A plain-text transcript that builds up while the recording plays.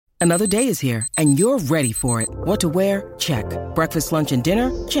Another day is here, and you're ready for it. What to wear? Check. Breakfast, lunch, and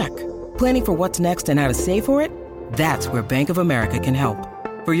dinner? Check. Planning for what's next and how to save for it? That's where Bank of America can help.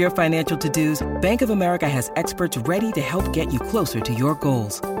 For your financial to-dos, Bank of America has experts ready to help get you closer to your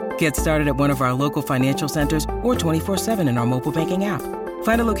goals. Get started at one of our local financial centers or 24/7 in our mobile banking app.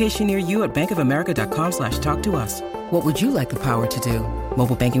 Find a location near you at bankofamerica.com/talktous. What would you like the power to do?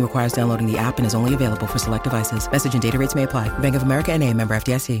 Mobile banking requires downloading the app and is only available for select devices. Message and data rates may apply. Bank of America N.A., member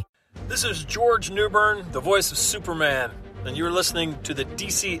FDIC. This is George Newbern, the voice of Superman, and you're listening to the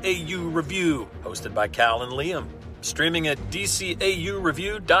DCAU Review, hosted by Cal and Liam, streaming at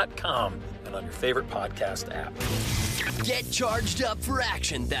DCAUreview.com and on your favorite podcast app. Get charged up for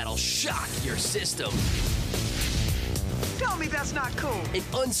action that'll shock your system. Tell me that's not cool. An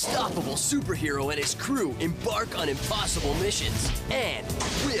unstoppable superhero and his crew embark on impossible missions and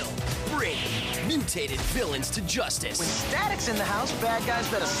will bring mutated villains to justice. When Static's in the house, bad guys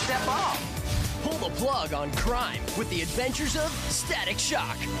better step off. Pull the plug on crime with the adventures of Static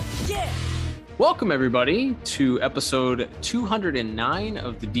Shock. Yeah! Welcome, everybody, to episode 209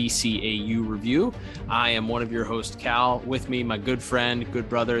 of the DCAU Review. I am one of your hosts, Cal. With me, my good friend, good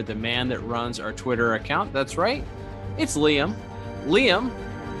brother, the man that runs our Twitter account. That's right. It's Liam. Liam,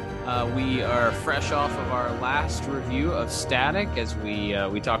 we are fresh off of our last review of Static. As we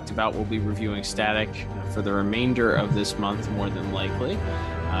talked about, we'll be reviewing Static for the remainder of this month, more than likely.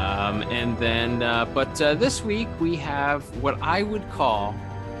 But this week we have what I would call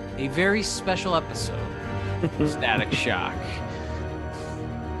a very special episode of Static Shock.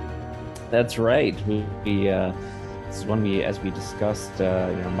 That's right. This is when as we discussed,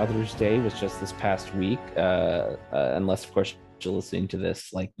 Mother's Day was just this past week, unless, of course, you're listening to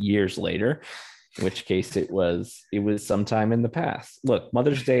this like years later, in which case it was sometime in the past. Look,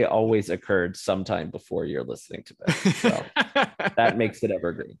 Mother's Day always occurred sometime before you're listening to this, so that makes it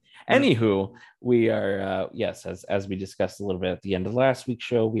evergreen. Anywho, we are, as we discussed a little bit at the end of last week's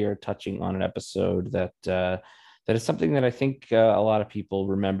show, we are touching on an episode that is something that I think a lot of people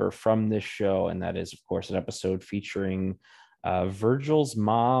remember from this show, and that is, of course, an episode featuring Virgil's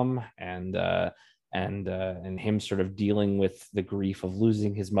mom and him sort of dealing with the grief of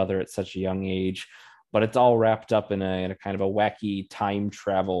losing his mother at such a young age. But it's all wrapped up in a kind of a wacky time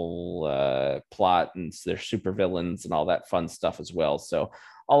travel plot, and so there's super villains and all that fun stuff as well. So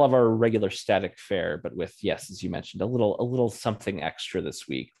all of our regular Static fare, but with, yes, as you mentioned, a little something extra this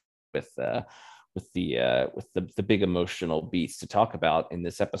week with the big emotional beats to talk about in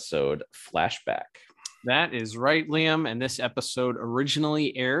this episode, Flashback. That is right, Liam. And this episode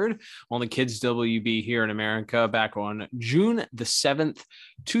originally aired on the Kids WB here in America back on June the 7th,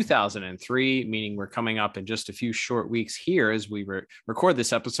 2003, meaning we're coming up in just a few short weeks here as we record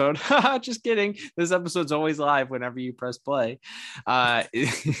this episode. Just kidding. This episode's always live whenever you press play. Well,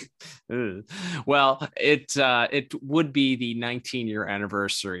 it would be the 19-year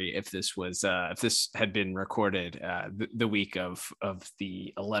anniversary if this had been recorded the week of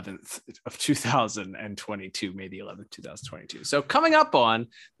the 11th of 2022, May the 11th, 2022. So coming up on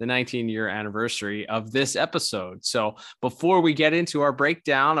the 19-year anniversary of this episode. So before we get into our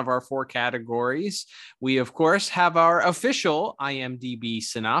breakdown of our four categories, we of course have our official IMDb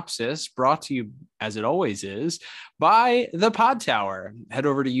synopsis brought to you, as it always is, by the Pod Tower. Head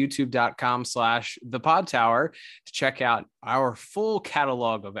over to youtube.com/the Pod Tower to check out our full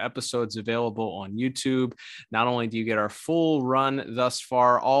catalog of episodes available on YouTube. Not only do you get our full run thus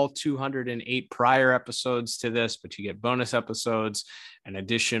far, all 208 prior episodes to this, but you get bonus episodes and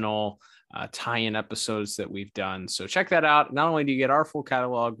additional tie-in episodes that we've done. So check that out. Not only do you get our full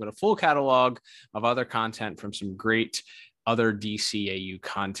catalog, but a full catalog of other content from some great other DCAU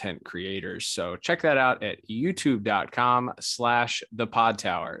content creators. So check that out at youtube.com/the Pod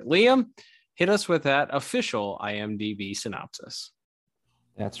Tower. Liam, hit us with that official IMDb synopsis.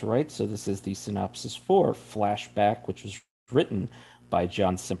 That's right. So this is the synopsis for Flashback, which was written by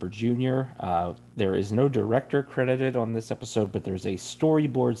John Semper Jr. There is no director credited on this episode, but there's a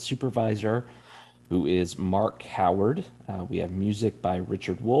storyboard supervisor who is Mark Howard. We have music by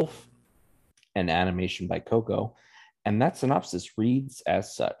Richard Wolf and animation by Coco. And that synopsis reads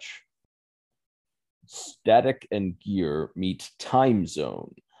as such. Static and Gear meet Time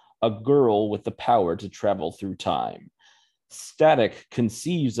Zone, a girl with the power to travel through time. Static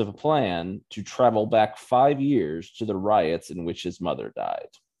conceives of a plan to travel back 5 years to the riots in which his mother died.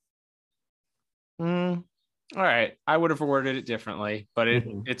 All right. I would have worded it differently, but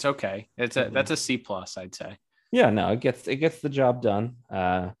it's okay. That's a C+, I'd say. Yeah, no, it gets the job done.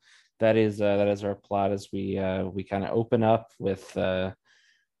 That is our plot as we kind of open up with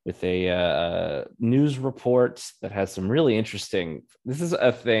with a news report that has some really interesting. This is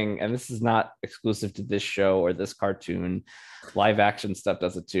a thing, and this is not exclusive to this show or this cartoon. Live action stuff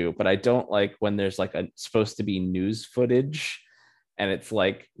does it too, but I don't like when there's like a supposed to be news footage and it's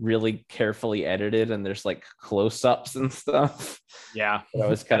like really carefully edited and there's like close-ups and stuff. Yeah, it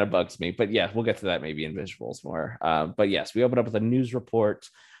always kind of bugs me. But yeah, we'll get to that maybe in visuals more. But yes, we open up with a news report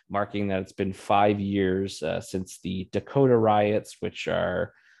marking that it's been 5 years since the Dakota riots, which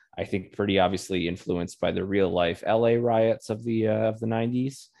are, I think, pretty obviously influenced by the real life LA riots of the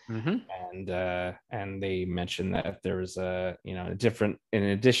 90s. And they mentioned that there was a different, in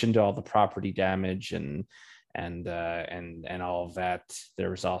addition to all the property damage and all of that, there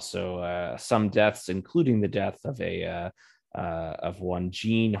was also some deaths, including the death of one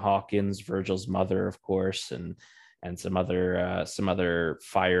Jean Hawkins, Virgil's mother, of course, and some other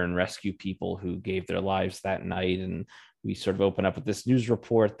fire and rescue people who gave their lives that night. And we sort of open up with this news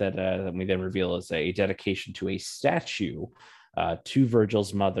report that we then reveal is a dedication to a statue to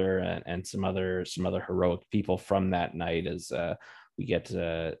Virgil's mother and some other heroic people from that night, as we get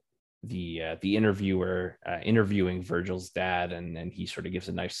the interviewer interviewing Virgil's dad, and he sort of gives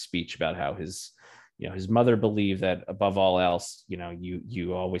a nice speech about how his mother believed that above all else,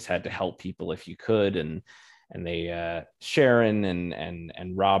 you always had to help people if you could. And they Sharon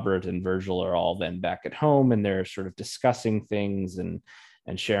and Robert and Virgil are all then back at home, and they're sort of discussing things, and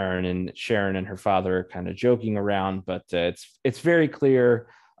Sharon and her father are kind of joking around, but it's very clear.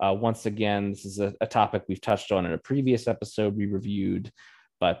 Once again, this is a topic we've touched on in a previous episode we reviewed,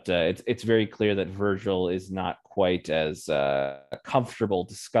 but it's very clear that Virgil is not quite as comfortable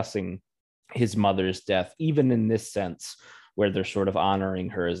discussing his mother's death, even in this sense, where they're sort of honoring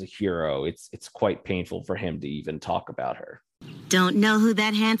her as a hero. It's quite painful for him to even talk about her. Don't know who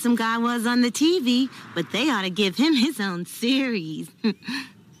that handsome guy was on the TV, but they ought to give him his own series.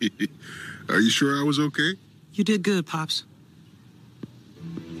 Are you sure I was okay? You did good, Pops.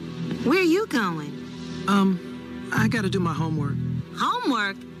 Where are you going? I gotta do my homework.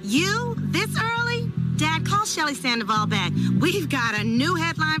 Homework? You? This early? Dad, call Shelley Sandoval back. We've got a new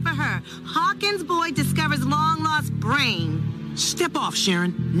headline for her. Hawkins boy discovers long-lost brain. Step off,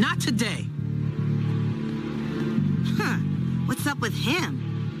 Sharon. Not today. Huh. What's up with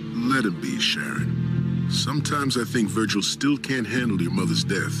him? Let him be, Sharon. Sometimes I think Virgil still can't handle your mother's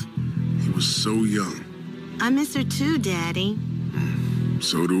death. He was so young. I miss her too, Daddy.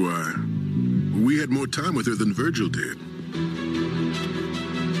 So do I. We had more time with her than Virgil did.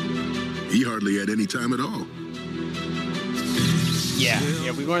 He hardly had any time at all. Yeah,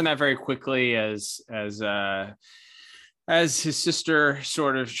 we learned that very quickly as his sister,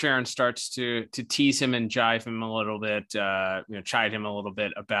 sort of Sharon, starts to tease him and jive him a little bit, chide him a little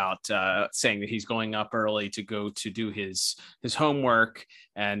bit about saying that he's going up early to go to do his homework,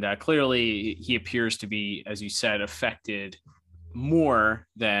 and clearly he appears to be, as you said, affected more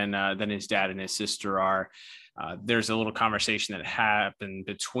than his dad and his sister are. There's a little conversation that happened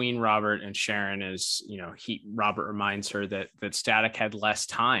between Robert and Sharon, as Robert reminds her that Static had less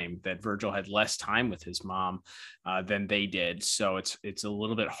time, that Virgil had less time with his mom than they did. So it's a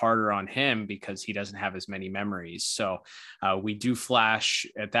little bit harder on him because he doesn't have as many memories. So we do flash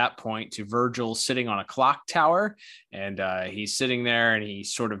at that point to Virgil sitting on a clock tower, and he's sitting there, and he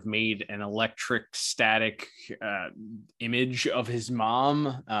sort of made an electric static image of his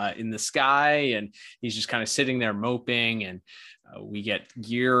mom in the sky, and he's just kind of sitting there moping, and we get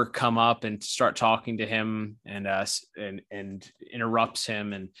Gear come up and start talking to him, and interrupts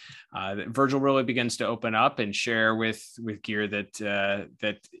him, and Virgil really begins to open up and share with Gear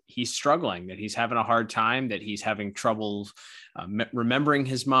that he's struggling, that he's having a hard time, that he's having trouble remembering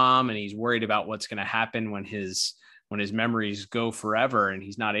his mom, and he's worried about what's going to happen when his memories go forever, and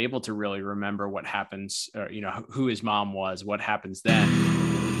he's not able to really remember what happens, who his mom was, what happens then.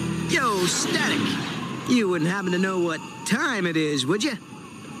 Yo, Static, you wouldn't happen to know what time it is, would you?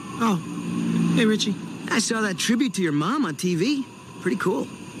 Oh, hey, Richie. I saw that tribute to your mom on TV. Pretty cool.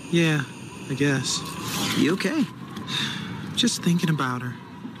 Yeah, I guess. You okay? Just thinking about her.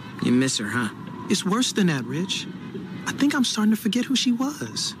 You miss her, huh? It's worse than that, Rich. I think I'm starting to forget who she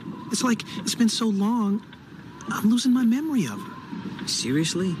was. It's like it's been so long, I'm losing my memory of her.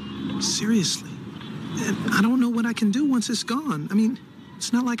 Seriously? Seriously. And I don't know what I can do once it's gone. I mean,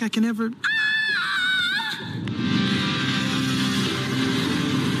 it's not like I can ever...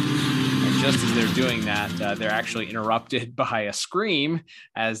 Just as they're doing that, they're actually interrupted by a scream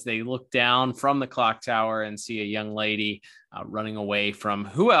as they look down from the clock tower and see a young lady running away from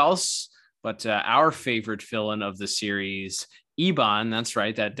who else but our favorite villain of the series, Eban, that's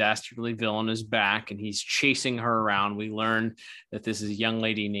right, that dastardly villain, is back and he's chasing her around. We learn that this is a young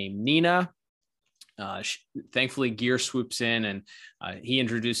lady named Nina. Thankfully, Gear swoops in and he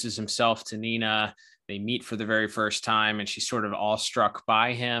introduces himself to Nina. They meet for the very first time and she's sort of awestruck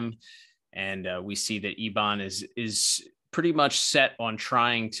by him. And we see that Eban is pretty much set on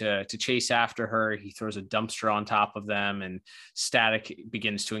trying to chase after her. He throws a dumpster on top of them, and Static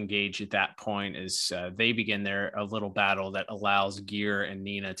begins to engage at that point as they begin a little battle that allows Gear and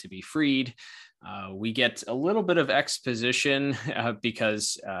Nina to be freed. We get a little bit of exposition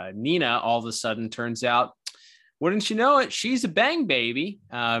because Nina all of a sudden turns out, wouldn't you know it, she's a bang baby,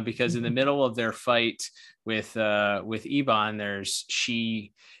 because in the middle of their fight with Eban,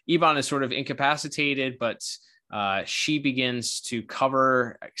 Eban is sort of incapacitated, but she begins to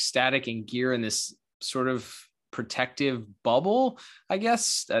cover Static and Gear in this sort of protective bubble. I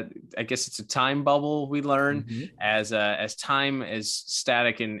guess it's a time bubble. We learn as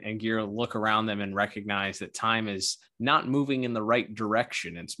Static and Gear look around them and recognize that time is not moving in the right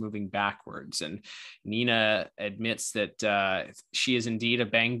direction. It's moving backwards. And Nina admits that she is indeed a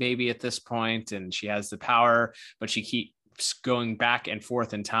bang baby at this point, and she has the power, but she keeps going back and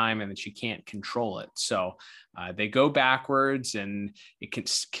forth in time and that she can't control it. So they go backwards, and it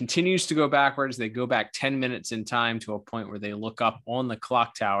continues to go backwards. They go back 10 minutes in time to a point where they look up on the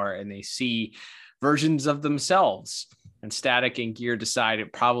clock tower and they see versions of themselves. And Static and Gear decide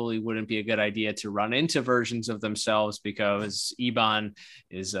it probably wouldn't be a good idea to run into versions of themselves because Eban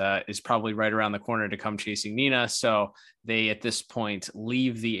is probably right around the corner to come chasing Nina. So they, at this point,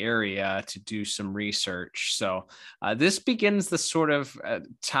 leave the area to do some research. So this begins the sort of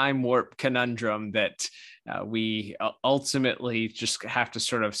time warp conundrum that we ultimately just have to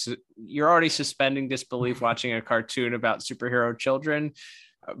sort of, you're already suspending disbelief watching a cartoon about superhero children,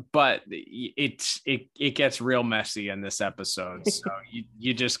 but it gets real messy in this episode. So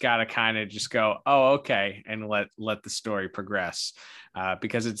you just got to kind of just go, oh, okay, and let the story progress,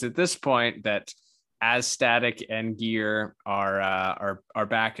 because it's at this point that as Static and Gear are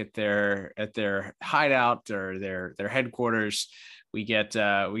back at their hideout or their headquarters, we get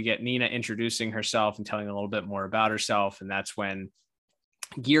Nina introducing herself and telling a little bit more about herself, and that's when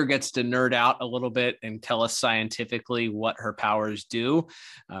Gear gets to nerd out a little bit and tell us scientifically what her powers do,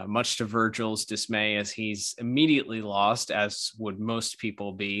 much to Virgil's dismay, as he's immediately lost, as would most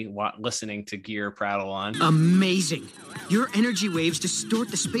people be listening to Gear prattle on. Amazing. Your energy waves distort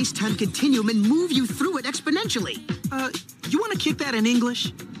the space-time continuum and move you through it exponentially. You want to kick that in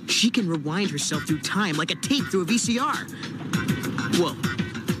English? She can rewind herself through time like a tape through a VCR. Whoa.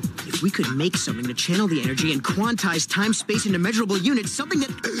 If we could make something to channel the energy and quantize time, space into measurable units, something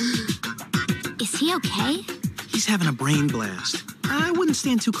that... Is he okay? He's having a brain blast. I wouldn't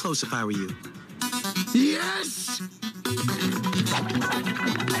stand too close if I were you. Yes!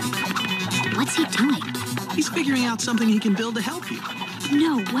 What's he doing? He's figuring out something he can build to help you.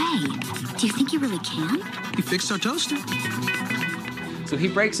 No way. Do you think he really can? He fixed our toaster. So he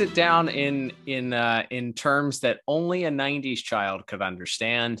breaks it down in terms that only a 90s child could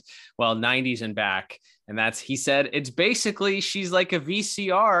understand. Well, 90s and back. And he said, it's basically she's like a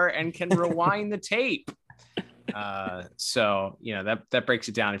VCR and can rewind the tape. So, that breaks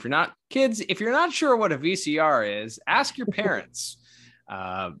it down. If you're not sure what a VCR is, ask your parents.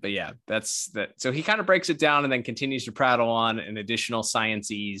 But yeah, that's that. So he kind of breaks it down and then continues to prattle on an additional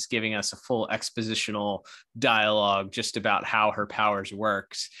science-ese, giving us a full expositional dialogue just about how her powers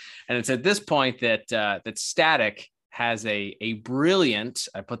works. And it's at this point that Static has a brilliant,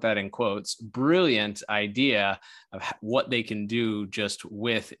 I put that in quotes, brilliant idea of what they can do just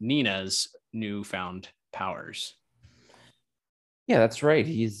with Nina's newfound powers. Yeah, that's right.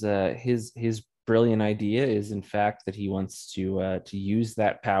 He's his brilliant idea is, in fact, that he wants to use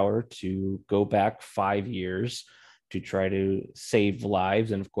that power to go back 5 years to try to save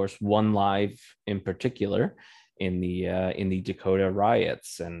lives, and of course, one life in particular in the Dakota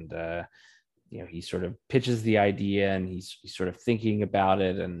riots. And he sort of pitches the idea, and he's sort of thinking about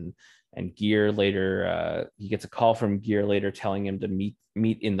it. And Gear later, he gets a call from Gear later telling him to meet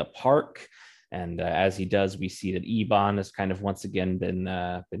in the park. And as he does, we see that Eban has kind of once again been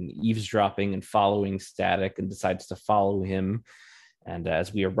eavesdropping and following Static, and decides to follow him. And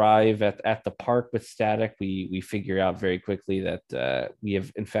as we arrive at the park with Static, we figure out very quickly that we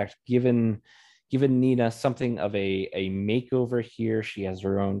have in fact given Nina something of a makeover here. She has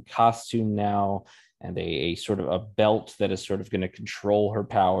her own costume now, and a sort of a belt that is sort of going to control her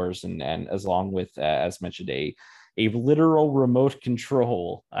powers, and as long with as mentioned a literal remote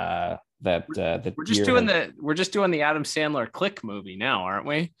control, that we're just doing the Adam Sandler Click movie now, aren't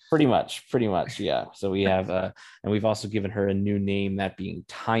we? Pretty much, yeah. So we have and we've also given her a new name, that being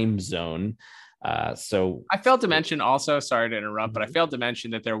Time Zone. So I failed to mention also, sorry to interrupt, but I failed to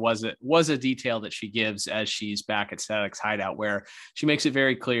mention that there was a detail that she gives as she's back at Static's hideout, where she makes it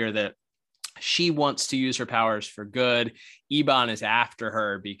very clear that she wants to use her powers for good. Eban is after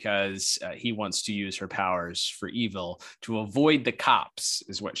her because he wants to use her powers for evil, to avoid the cops,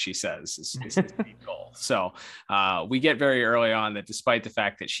 is what she says is his main goal. So we get very early on that despite the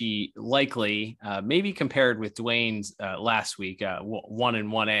fact that she likely, maybe compared with Dwayne's last week, 1 and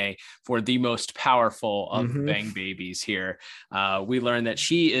 1A for the most powerful of the Bang Babies here, we learn that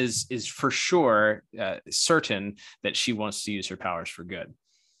she is for sure certain that she wants to use her powers for good.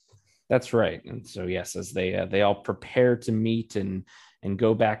 That's right. And so, yes, as they all prepare to meet and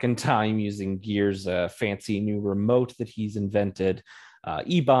go back in time using Gear's fancy new remote that he's invented,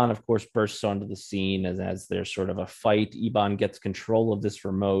 Eban, of course, bursts onto the scene as there's sort of a fight. Eban gets control of this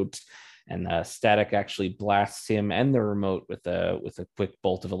remote, and Static actually blasts him and the remote with a quick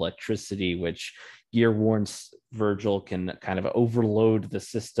bolt of electricity, which Gear warns Virgil can kind of overload the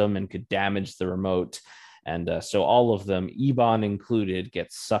system and could damage the remote. And so all of them, Eban included,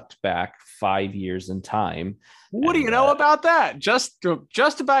 get sucked back 5 years in time. What do you know about that? Just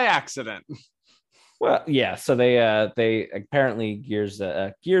by accident. Well, yeah. So they apparently Gear's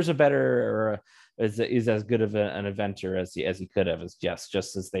a better, or is as good of an inventor as he could have. As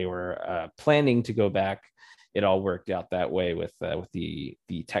just as they were planning to go back, it all worked out that way with the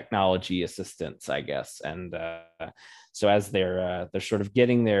technology assistance, I guess. And so as they're sort of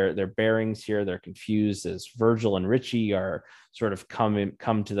getting their bearings here, they're confused as Virgil and Richie are sort of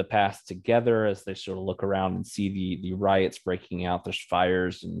come to the past together as they sort of look around and see the riots breaking out. There's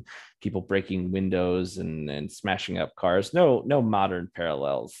fires and people breaking windows and smashing up cars. No modern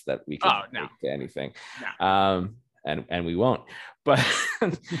parallels that we can make to anything. No. And we won't, but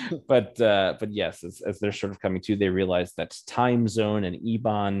yes, as they're sort of coming to, they realize that Time Zone and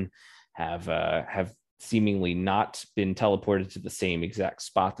Eban have seemingly not been teleported to the same exact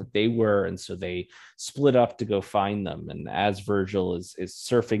spot that they were, and so they split up to go find them. And as Virgil is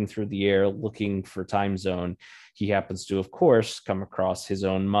surfing through the air looking for Time Zone, he happens to, of course, come across his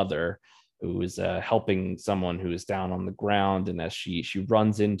own mother, who is helping someone who is down on the ground. And as she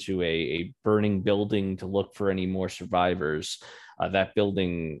runs into a burning building to look for any more survivors, that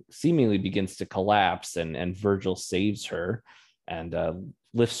building seemingly begins to collapse, and Virgil saves her and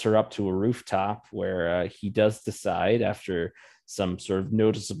lifts her up to a rooftop where he does decide, after some sort of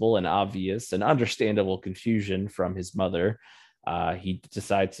noticeable and obvious and understandable confusion from his mother, he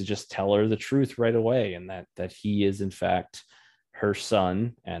decides to just tell her the truth right away, and that he is in fact her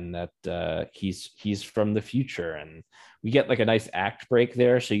son, and that he's from the future. And we get like a nice act break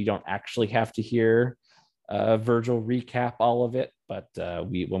there, so you don't actually have to hear Virgil recap all of it. But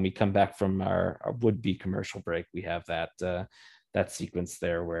when we come back from our would-be commercial break, we have that sequence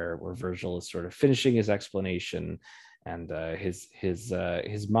there where Virgil is sort of finishing his explanation, and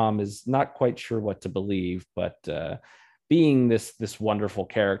his mom is not quite sure what to believe, but being this wonderful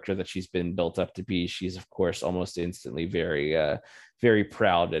character that she's been built up to be, she's of course almost instantly very very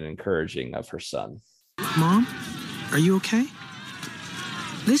proud and encouraging of her son. Mom, are you okay?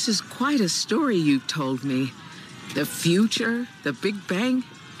 This is quite a story you told me. The future, the Big Bang,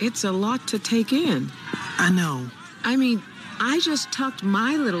 it's a lot to take in. I know. I mean, I just tucked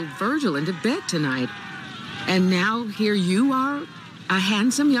my little Virgil into bed tonight. And now here you are, a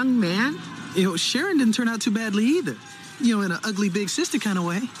handsome young man. Sharon didn't turn out too badly either. In an ugly big sister kind of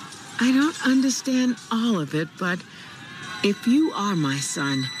way. I don't understand all of it, but if you are my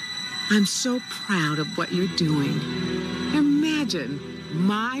son, I'm so proud of what you're doing. Imagine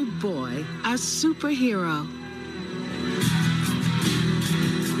my boy, a superhero.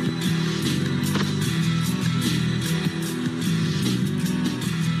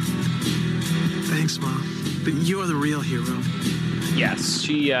 Thanks, Mom. But you're the real hero. Yes,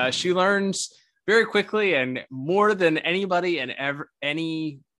 she learns very quickly, and more than anybody in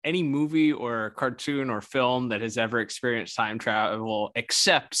any movie or cartoon or film that has ever experienced time travel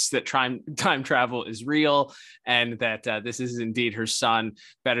accepts that time travel is real, and that this is indeed her son,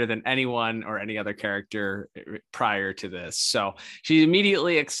 better than anyone or any other character prior to this. So she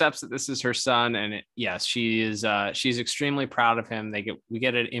immediately accepts that this is her son, and yes, she's extremely proud of him. We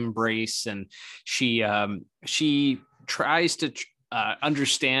get an embrace, and she tries to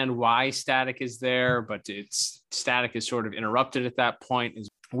understand why Static is there, but Static is sort of interrupted at that point.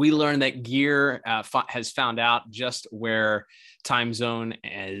 we learn that Gear has found out just where Time Zone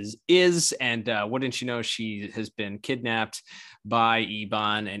is, and wouldn't you know, she has been kidnapped by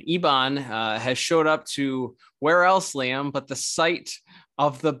Eban, and Eban has showed up to where else, Liam, but the site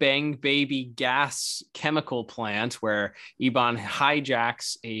of the Bang Baby gas chemical plant, where Eban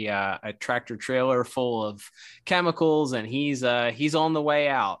hijacks a tractor trailer full of chemicals, and he's on the way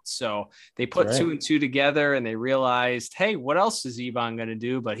out. So they put two and two together, and they realized, hey, what else is Eban going to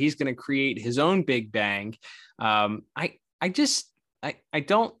do? But he's going to create his own Big Bang.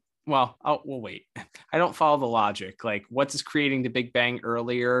 We'll wait. I don't follow the logic. Like, what is creating the Big Bang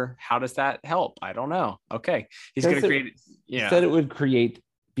earlier? How does that help? I don't know. Okay. He's going to create it. Yeah. Said it would create,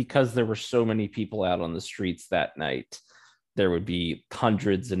 because there were so many people out on the streets that night, there would be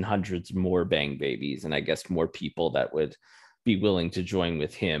hundreds and hundreds more Bang Babies. And I guess more people that would be willing to join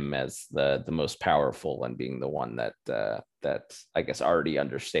with him as the most powerful, and being the one that I guess already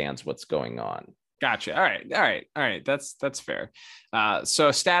understands what's going on. Gotcha. All right. That's fair.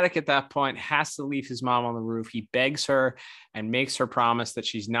 So Static at that point has to leave his mom on the roof. He begs her and makes her promise that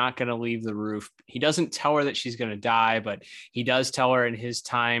she's not going to leave the roof. He doesn't tell her that she's going to die, but he does tell her in his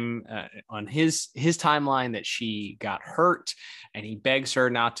time on his timeline that she got hurt, and he begs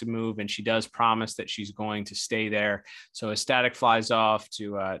her not to move. And she does promise that she's going to stay there. So as Static flies off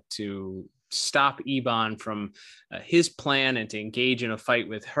to stop Eban from his plan and to engage in a fight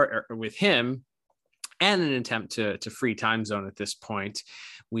with her or with him, and an attempt to free Time Zone at this point,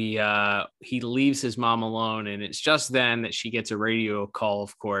 he leaves his mom alone, and it's just then that she gets a radio call,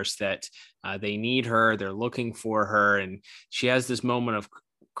 of course, that they need her, they're looking for her, and she has this moment of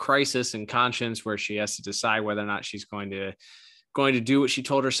crisis and conscience where she has to decide whether or not she's going to do what she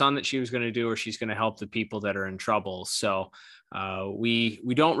told her son that she was going to do, or she's going to help the people that are in trouble. So we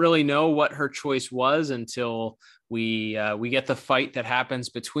don't really know what her choice was until we get the fight that happens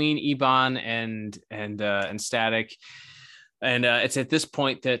between Eban and Static, and it's at this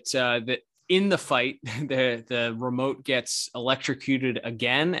point that in the fight the remote gets electrocuted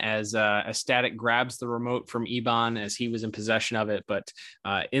again as Static grabs the remote from Eban as he was in possession of it, but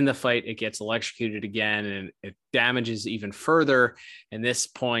in the fight it gets electrocuted again, and it damages even further. And this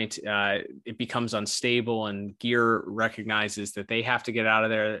point it becomes unstable, and Gear recognizes that they have to get out of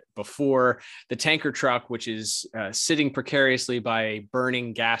there before the tanker truck, which is sitting precariously by a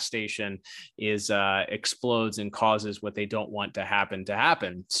burning gas station, explodes and causes what they don't want to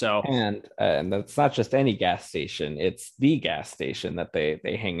happen. So and that's not just any gas station, it's the gas station that they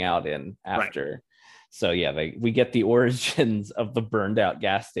hang out in after. Right. So yeah, we get the origins of the burned out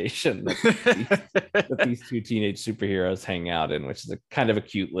gas station that these two teenage superheroes hang out in, which is a kind of a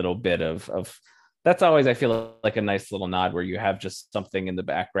cute little bit of that's always, I feel like, a nice little nod where you have just something in the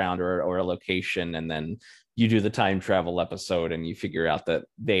background or a location, and then you do the time travel episode and you figure out that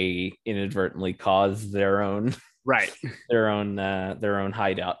they inadvertently caused their own their own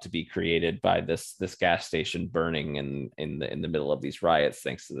hideout to be created by this gas station burning in the middle of these riots,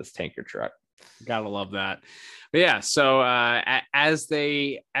 thanks to this tanker truck. Gotta love that. But yeah, so as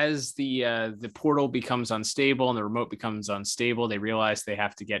the portal becomes unstable and the remote becomes unstable, they realize they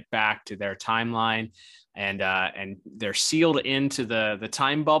have to get back to their timeline, and they're sealed into the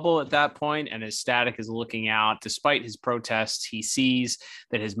time bubble at that point. And as Static is looking out, despite his protests, he sees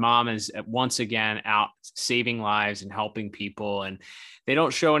that his mom is once again out saving lives and helping people. And they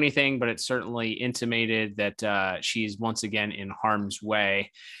don't show anything, but it's certainly intimated that she's once again in harm's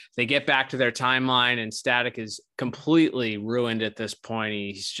way. They get back to their timeline, and Static is completely ruined at this point.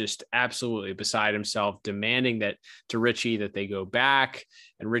 He's just absolutely beside himself, demanding to Richie that they go back.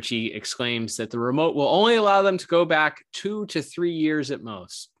 And Richie exclaims that the remote will only allow them to go back 2 to 3 years at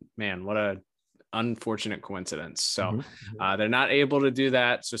most. Man, what a unfortunate coincidence. So they're not able to do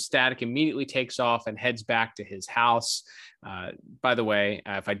that. So Static immediately takes off and heads back to his house. By the way,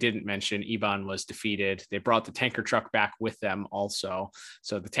 if I didn't mention, Eban was defeated. They brought the tanker truck back with them also.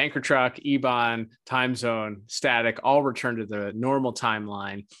 So the tanker truck, Eban, Time Zone, Static all return to the normal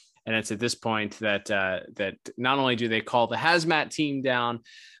timeline. And it's at this point that not only do they call the hazmat team down,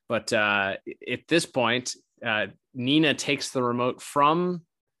 but at this point, Nina takes the remote from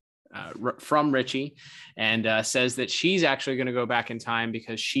Richie and says that she's actually going to go back in time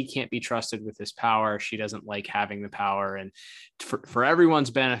because she can't be trusted with this power. She doesn't like having the power, and for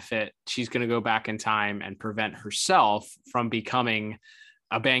everyone's benefit, she's going to go back in time and prevent herself from becoming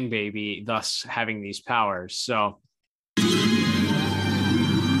a Bang Baby, thus having these powers. So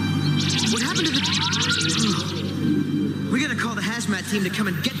what happened to the... We gotta call the hazmat team to come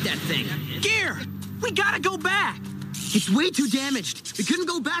and get that thing. Gear! We gotta go back! It's way too damaged. It couldn't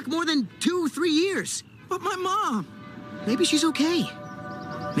go back more than 2 or 3 years. But my mom... Maybe she's okay.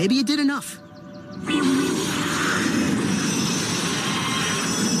 Maybe it did enough.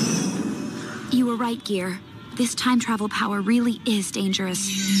 You were right, Gear. This time travel power really is dangerous.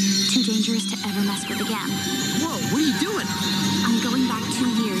 Too dangerous to ever mess with again. Whoa, what are you doing? I'm going back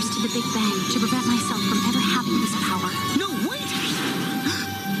 2 years to the Big Bang to prevent myself from ever having this power. No, wait!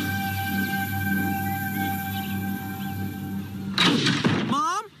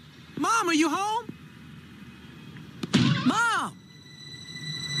 Mom? Mom, are you home? Mom!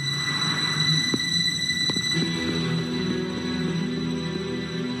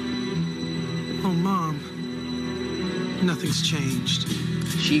 Oh, Mom. Nothing's changed.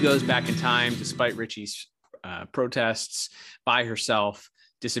 She goes back in time despite Richie's protests by herself,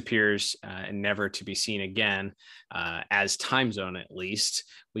 disappears and never to be seen again, as Time Zone at least.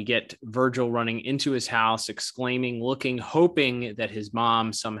 We get Virgil running into his house, exclaiming, looking, hoping that his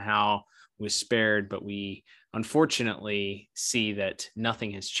mom somehow was spared, but we unfortunately see that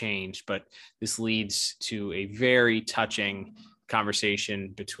nothing has changed. But this leads to a very touching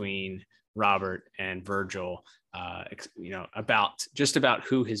conversation between Robert and Virgil, about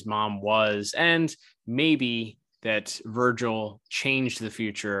who his mom was, and maybe that Virgil changed the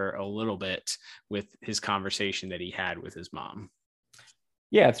future a little bit with his conversation that he had with his mom.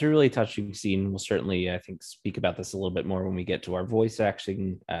 Yeah, it's a really touching scene. We'll certainly, I think, speak about this a little bit more when we get to our voice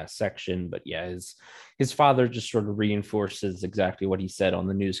acting section. But yeah, his father just sort of reinforces exactly what he said on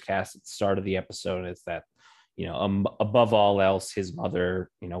the newscast at the start of the episode, is that, above all else, his mother,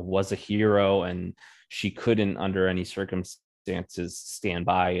 was a hero, and she couldn't, under any circumstances, stand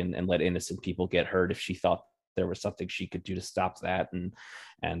by and let innocent people get hurt if she thought there was something she could do to stop that, and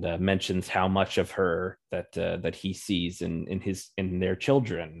mentions how much of her that he sees in their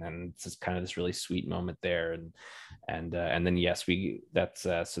children, and it's just kind of this really sweet moment there, and then yes, that's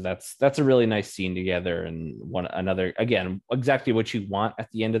a really nice scene together, and another again exactly what you want at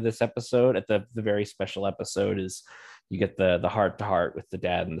the end of this episode. At the very special episode is you get the heart to heart with the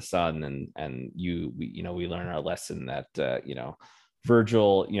dad and the son, and we learn our lesson that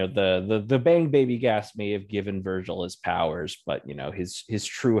Virgil, the bang baby gas may have given Virgil his powers, but his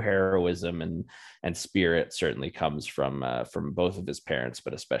true heroism and spirit certainly comes from both of his parents,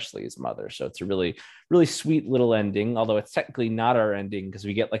 but especially his mother. So it's a really, really sweet little ending, although it's technically not our ending, because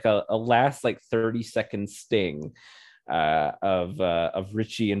we get like a last 30-second sting of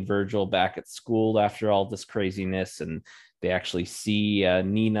Richie and Virgil back at school after all this craziness, and they actually see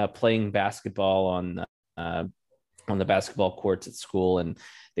Nina playing basketball on the basketball courts at school, and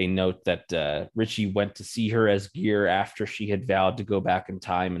they note that Richie went to see her as Gear after she had vowed to go back in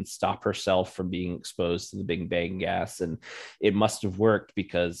time and stop herself from being exposed to the Big Bang gas, and it must have worked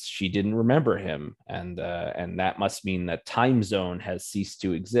because she didn't remember him, and that must mean that Time Zone has ceased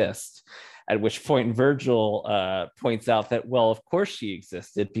to exist. At which point Virgil points out that, well, of course she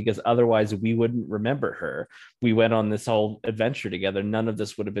existed, because otherwise we wouldn't remember her. We went on this whole adventure together. None of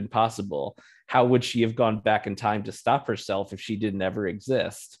this would have been possible. How would she have gone back in time to stop herself if she didn't ever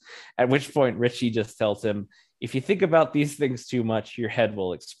exist? At which point Richie just tells him, if you think about these things too much, your head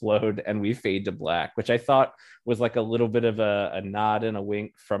will explode, and we fade to black, which I thought was like a little bit of a nod and a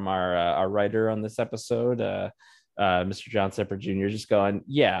wink from our writer on this episode, Mr. John Sepper Jr., just going,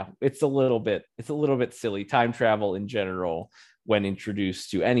 yeah, it's a little bit silly. Time travel in general, when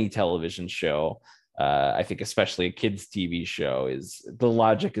introduced to any television show, I think especially a kids TV show, is the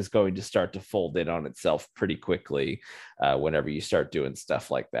logic is going to start to fold in on itself pretty quickly whenever you start doing stuff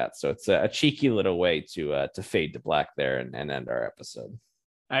like that. So it's a cheeky little way to fade to black there and end our episode.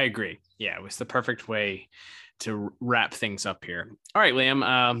 I agree. Yeah, it was the perfect way to wrap things up here. All right,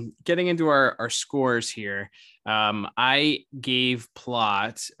 Liam, getting into our scores here. I gave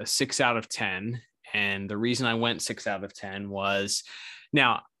Plot a 6 out of 10. And the reason I went 6 out of 10 was,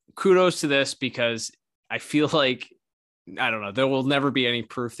 now kudos to this, because I feel like, I don't know, there will never be any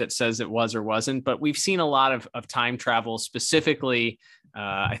proof that says it was or wasn't, but we've seen a lot of time travel, specifically,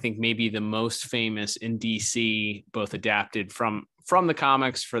 I think maybe the most famous in DC, both adapted from the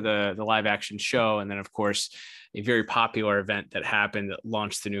comics for the live action show. And then of course, a very popular event that happened that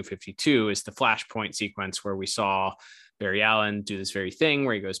launched the New 52 is the Flashpoint sequence, where we saw Barry Allen do this very thing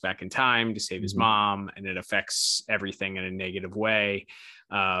where he goes back in time to save his mom, and it affects everything in a negative way.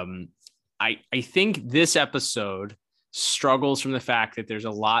 I think this episode struggles from the fact that there's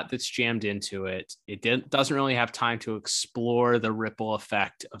a lot that's jammed into it. It doesn't really have time to explore the ripple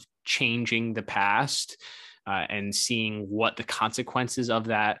effect of changing the past and seeing what the consequences of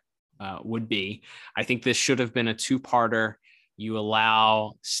that would be. I think this should have been a two-parter. You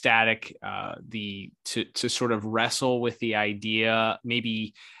allow Static to sort of wrestle with the idea,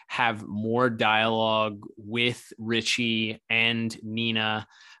 maybe have more dialogue with Richie and Nina.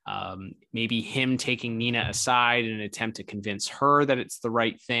 Maybe him taking Nina aside in an attempt to convince her that it's the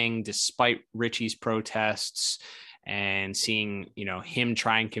right thing, despite Richie's protests, and seeing, him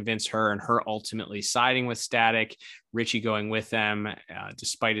try and convince her and her ultimately siding with Static, Richie going with them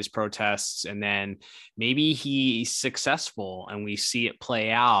despite his protests. And then maybe he's successful and we see it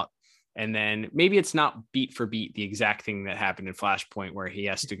play out. And then maybe it's not beat for beat the exact thing that happened in Flashpoint, where he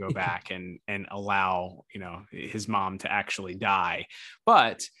has to go back and allow, his mom to actually die.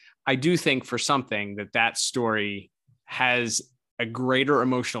 But I do think for something that story has a greater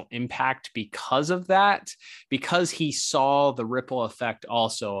emotional impact because of that, because he saw the ripple effect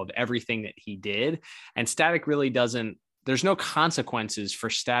also of everything that he did. And Static really there's no consequences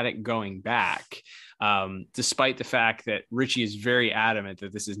for Static going back. Despite the fact that Richie is very adamant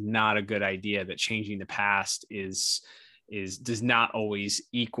that this is not a good idea, that changing the past does not always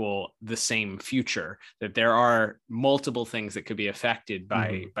equal the same future, that there are multiple things that could be affected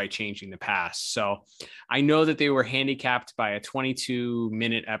by changing the past. So I know that they were handicapped by a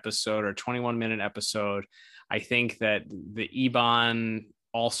 22-minute episode or 21-minute episode. I think that the Ebon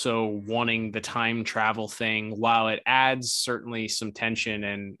also wanting the time travel thing, while it adds certainly some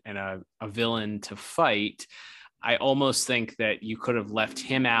tension and a villain to fight, I almost think that you could have left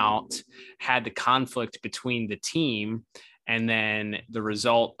him out, had the conflict between the team, and then the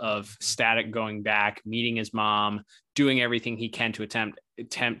result of Static going back, meeting his mom, doing everything he can to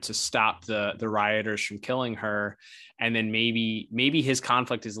attempt to stop the rioters from killing her. And then maybe his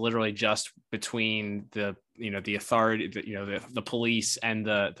conflict is literally just between the authority, the police and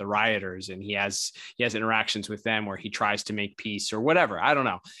the rioters. And he has interactions with them where he tries to make peace or whatever. I don't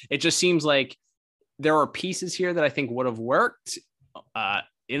know. It just seems like there are pieces here that I think would have worked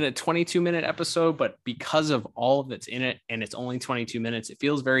in a 22-minute episode, but because of all that's in it and it's only 22 minutes, it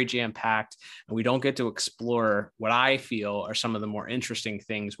feels very jam-packed, and we don't get to explore what I feel are some of the more interesting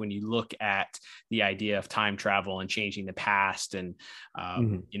things when you look at the idea of time travel and changing the past and,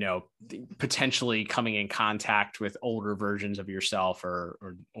 potentially coming in contact with older versions of yourself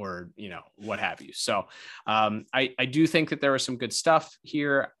or what have you. So I do think that there was some good stuff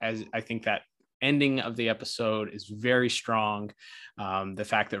here, as I think that ending of the episode is very strong. The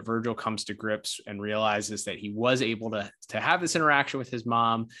fact that Virgil comes to grips and realizes that he was able to have this interaction with his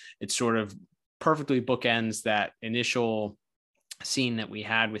mom, it sort of perfectly bookends that initial scene that we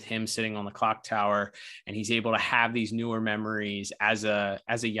had with him sitting on the clock tower, and he's able to have these newer memories as a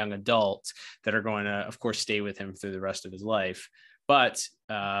young adult that are going to, of course, stay with him through the rest of his life. But,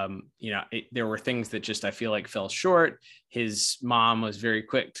 there were things that just, I feel like, fell short. His mom was very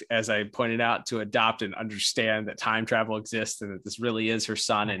quick, as I pointed out, to adopt and understand that time travel exists and that this really is her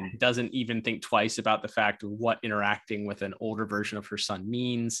son, and doesn't even think twice about the fact of what interacting with an older version of her son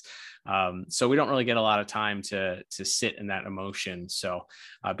means. So we don't really get a lot of time to sit in that emotion. So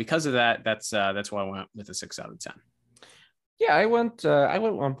because of that, that's why I went with a 6 out of 10. Yeah, I went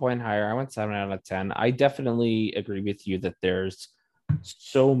 1 point higher. I went 7 out of 10. I definitely agree with you that there's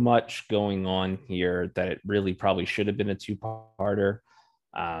so much going on here that it really probably should have been a 2-parter.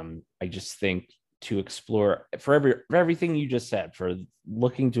 I just think to explore for everything you just said, for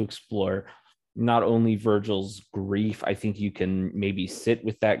looking to explore not only Virgil's grief, I think you can maybe sit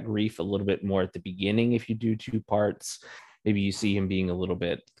with that grief a little bit more at the beginning if you do 2 parts. Maybe you see him being a little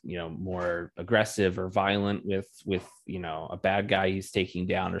bit, more aggressive or violent with a bad guy he's taking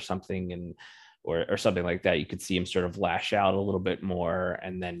down or something, and or something like that. You could see him sort of lash out a little bit more,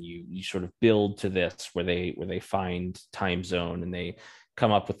 and then you sort of build to this where they find time zone and they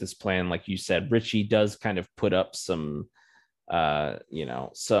come up with this plan. Like you said, Richie does kind of put up some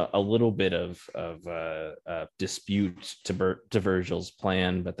so a little bit of dispute to Virgil's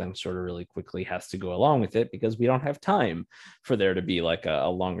plan, but then sort of really quickly has to go along with it because we don't have time for there to be like a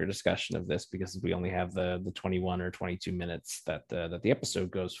longer discussion of this, because we only have the 21 or 22 minutes that the episode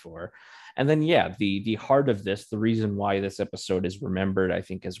goes for. And then, the heart of this, the reason why this episode is remembered, I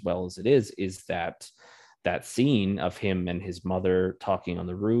think, as well as it is that scene of him and his mother talking on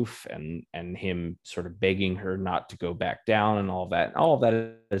the roof, and him sort of begging her not to go back down, and all of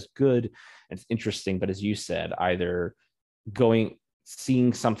that is good. It's interesting, but as you said, either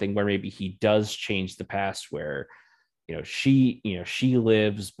seeing something where maybe he does change the past, where she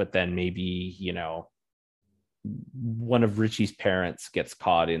lives, but then maybe one of Richie's parents gets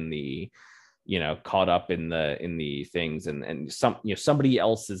caught up in the things, and somebody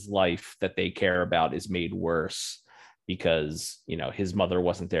else's life that they care about is made worse because, you know, his mother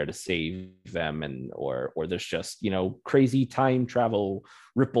wasn't there to save them, and or there's just, you know, crazy time travel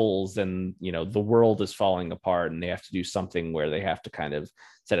ripples, and, you know, the world is falling apart and they have to do something where they have to kind of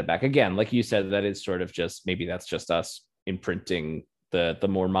set it back again. Like you said, that is sort of just, maybe that's just us imprinting the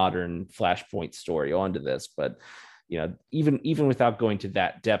more modern Flashpoint story onto this. But, you know, even without going to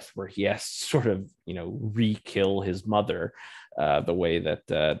that depth where he has to sort of, you know, re-kill his mother, the way that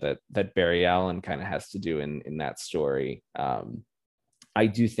that Barry Allen kind of has to do in that story. I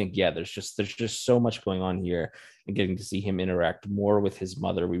do think, yeah, there's just so much going on here, and getting to see him interact more with his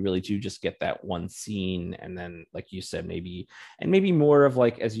mother. We really do just get that one scene, and then, like you said, maybe more of,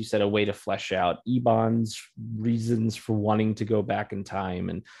 like, as you said, a way to flesh out Ebon's reasons for wanting to go back in time.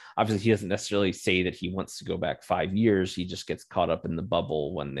 And obviously, he doesn't necessarily say that he wants to go back 5 years. He just gets caught up in the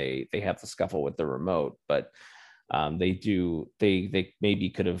bubble when they have the scuffle with the remote. But they maybe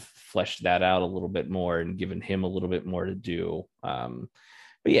could have fleshed that out a little bit more and given him a little bit more to do.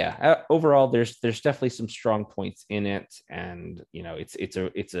 But yeah, overall, there's definitely some strong points in it, and, you know, it's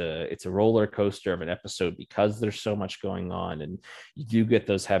a roller coaster of an episode because there's so much going on, and you do get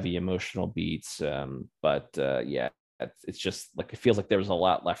those heavy emotional beats. But yeah, it's just like, it feels like there was a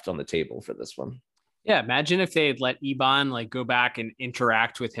lot left on the table for this one. Yeah, imagine if they had let Ebon like go back and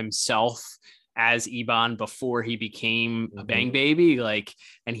interact with himself as Ebon before he became a Bang Baby, like,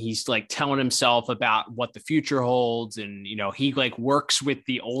 and he's like telling himself about what the future holds, and, you know, he like works with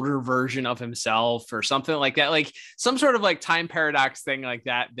the older version of himself or something like that, like some sort of like time paradox thing like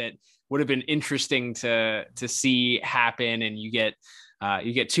that would have been interesting to see happen. And you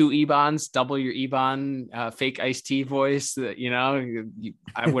get two Ebons, double your Ebon fake Ice-T voice. That, you know,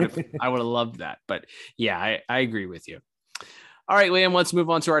 I would have loved that. But yeah, I agree with you. All right, Liam, let's move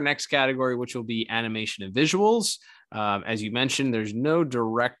on to our next category, which will be animation and visuals. As you mentioned, there's no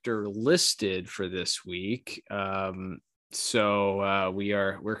director listed for this week. So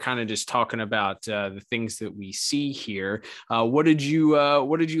we're kind of just talking about the things that we see here. What did you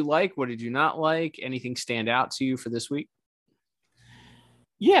like? What did you not like? Anything stand out to you for this week?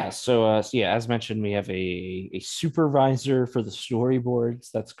 Yeah, so yeah, as mentioned, we have a supervisor for the storyboards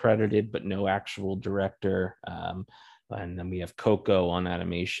that's credited, but no actual director. And then we have Coco on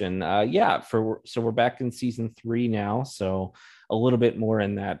animation. Yeah, so we're back in season 3 now, so a little bit more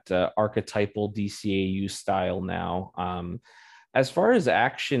in that archetypal DCAU style now. As far as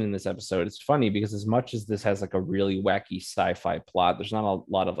action in this episode, it's funny because as much as this has like a really wacky sci-fi plot, there's not a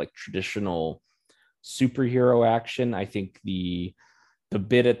lot of like traditional superhero action. I think the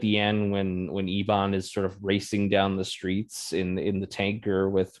bit at the end when Ebon is sort of racing down the streets in the tanker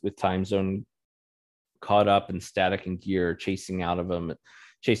with Time Zone caught up, and Static and Gear chasing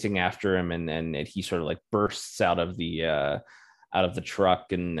after him, and he sort of like bursts out of the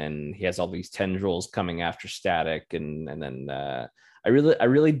truck, and then he has all these tendrils coming after Static, and then I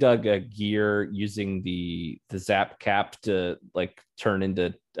really dug Gear using the zap cap to like turn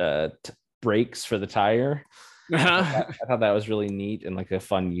into brakes for the tire. I thought that was really neat and like a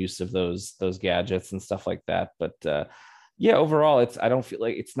fun use of those gadgets and stuff like that. But yeah, overall, I don't feel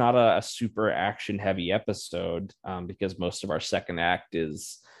like it's not a super action heavy episode, because most of our second act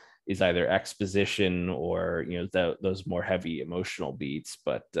is either exposition or, you know, those more heavy emotional beats.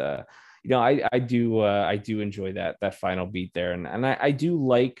 But you know, I do enjoy that final beat there, and I do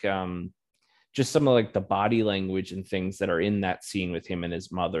like just some of like the body language and things that are in that scene with him and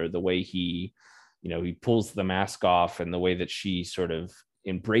his mother, the way he, you know, he pulls the mask off, and the way that she sort of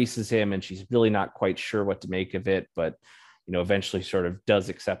embraces him, and she's really not quite sure what to make of it, but, you know, eventually sort of does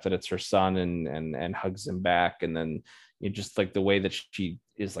accept that it's her son, and hugs him back. And then, you know, just like the way that she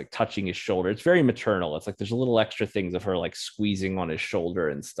is like touching his shoulder, it's very maternal. It's like there's a little extra things of her like squeezing on his shoulder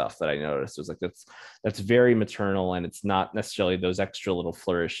and stuff that I noticed. It was like that's very maternal, and it's not necessarily those extra little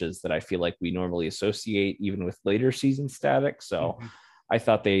flourishes that I feel like we normally associate even with later season Static. So I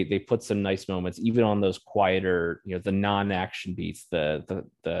thought they put some nice moments, even on those quieter, you know, the non-action beats,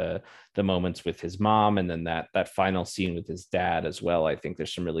 the moments with his mom, and then that final scene with his dad as well. I think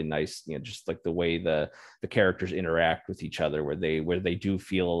there's some really nice, you know, just like the way the characters interact with each other, where they do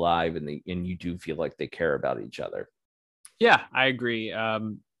feel alive, and you do feel like they care about each other. Yeah, I agree.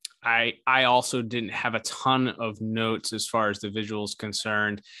 I also didn't have a ton of notes as far as the visuals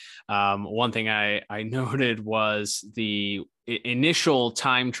concerned. One thing I noted was the initial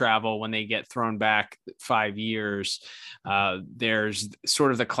time travel when they get thrown back 5 years. There's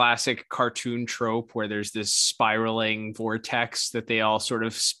sort of the classic cartoon trope where there's this spiraling vortex that they all sort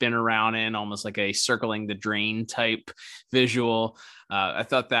of spin around in, almost like a circling the drain type visual. I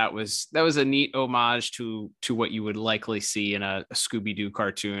thought that was a neat homage to what you would likely see in a Scooby-Doo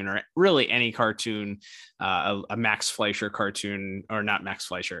cartoon, or really any cartoon, a Max Fleischer cartoon, or not Max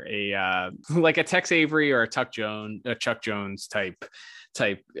Fleischer, like a Tex Avery or a Chuck Jones type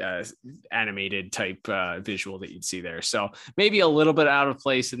animated type visual that you'd see there. So maybe a little bit out of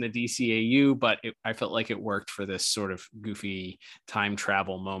place in the DCAU, but I felt like it worked for this sort of goofy time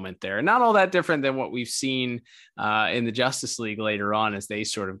travel moment there. Not all that different than what we've seen in the Justice League later on, as they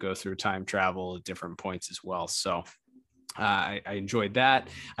sort of go through time travel at different points as well. So I enjoyed that.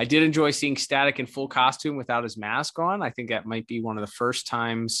 I did enjoy seeing Static in full costume without his mask on. I think that might be one of the first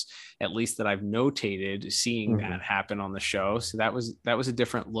times, at least, that I've notated seeing that happen on the show. So that was a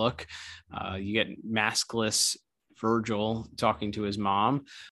different look. You get maskless Virgil talking to his mom,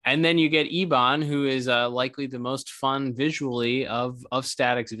 and then you get Eban, who is likely the most fun visually of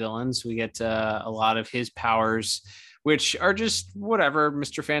Static's villains. We get a lot of his powers, which are just whatever,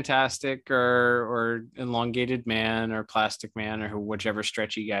 Mr. Fantastic or Elongated Man or Plastic Man or whichever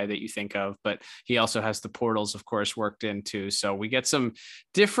stretchy guy that you think of. But he also has the portals, of course, worked into. So we get some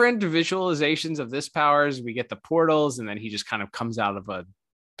different visualizations of this powers. We get the portals, and then he just kind of comes out of a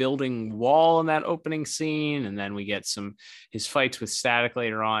building wall in that opening scene, and then we get his fights with Static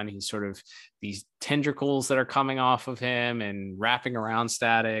later on. He's sort of these tendrils that are coming off of him and wrapping around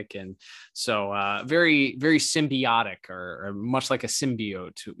Static, and so very, very symbiotic, or much like a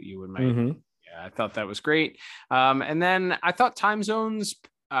symbiote, you would make. Yeah, I thought that was great. And then I thought Time Zone's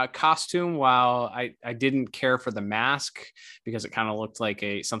costume, while I didn't care for the mask because it kind of looked like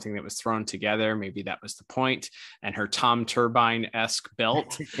something that was thrown together, maybe that was the point, and her Tom Turbine-esque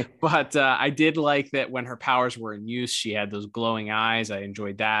belt. But I did like that when her powers were in use, she had those glowing eyes. I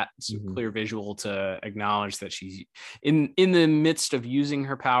enjoyed that. It's a clear visual to acknowledge that she's in the midst of using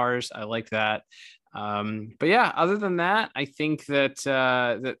her powers. I like that. But yeah, other than that, I think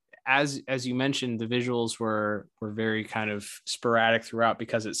that as you mentioned, the visuals were very kind of sporadic throughout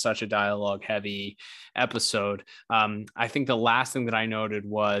because it's such a dialogue heavy episode. I think the last thing that I noted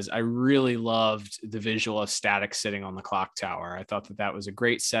was I really loved the visual of Static sitting on the clock tower. I thought that was a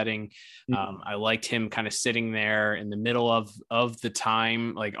great setting. I liked him kind of sitting there in the middle of the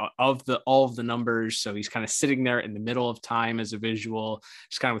time, like all of the numbers. So he's kind of sitting there in the middle of time as a visual,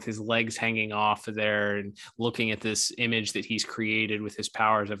 just kind of with his legs hanging off of there and looking at this image that he's created with his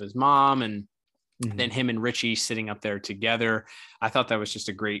powers of his mom, and then him and Richie sitting up there together. I thought that was just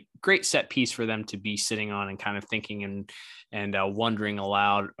a great set piece for them to be sitting on and kind of thinking and wondering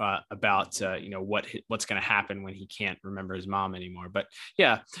aloud about what's going to happen when he can't remember his mom anymore. But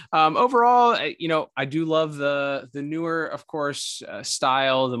yeah, overall, I do love the newer, of course,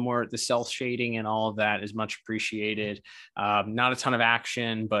 style. The cell shading and all of that is much appreciated. Not a ton of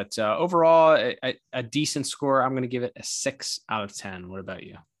action, but overall a decent score. I'm going to give it a 6 out of 10. What about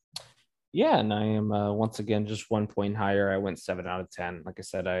you? Yeah, and I am once again just 1 point higher. I went 7 out of 10. Like I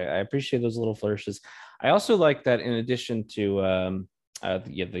said, I appreciate those little flourishes. I also like that in addition to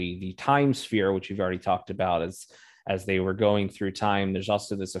the time sphere, which you've already talked about, as they were going through time, there's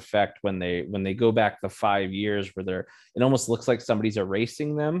also this effect when they go back the 5 years where it almost looks like somebody's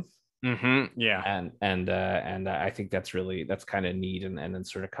erasing them. Yeah, and I think that's kind of neat, and then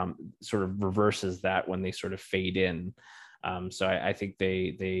sort of reverses that when they sort of fade in. So I think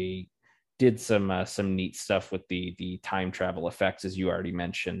they did some neat stuff with the time travel effects, as you already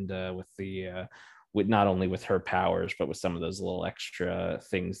mentioned, with not only with her powers, but with some of those little extra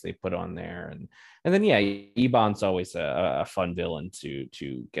things they put on there. And then, yeah, Eban's always a fun villain to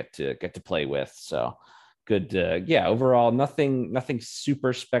get to play with. So good. Yeah, overall, nothing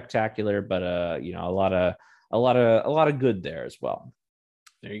super spectacular, but a lot of good there as well.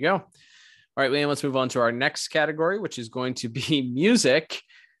 There you go. All right, Liam, let's move on to our next category, which is going to be music.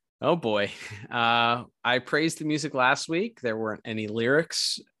 Oh boy. I praised the music last week. There weren't any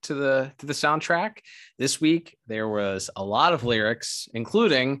lyrics to the soundtrack. This week, there was a lot of lyrics,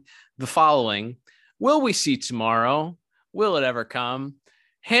 including the following: "Will we see tomorrow? Will it ever come?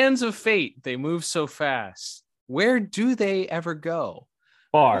 Hands of fate, they move so fast. Where do they ever go?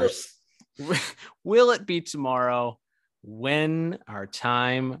 Bars. Will it be tomorrow? When our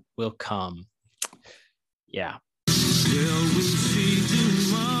time will come?" Yeah. Will we see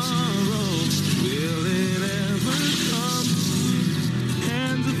tomorrow? Will it ever come?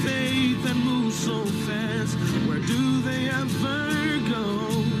 Hands of faith that move so fast. Where do they ever go?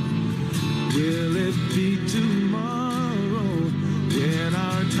 Will it be tomorrow?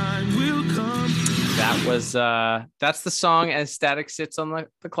 was that's the song as Static sits on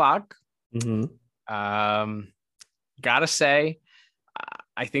the clock. Gotta say,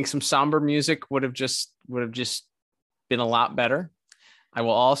 I think some somber music would have just been a lot better. I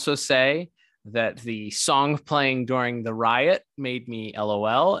will also say that the song playing during the riot made me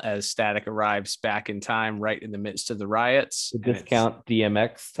LOL as Static arrives back in time right in the midst of the riots. The discount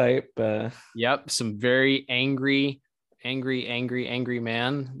DMX type. Yep, some very angry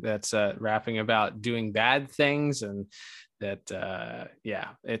man that's rapping about doing bad things, and that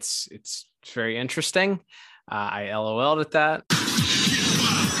it's very interesting. I LOL'd at that.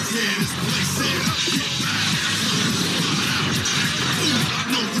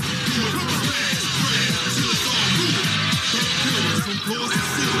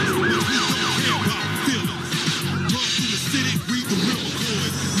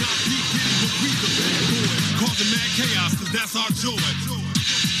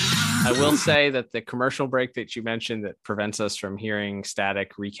 I will say that the commercial break that you mentioned that prevents us from hearing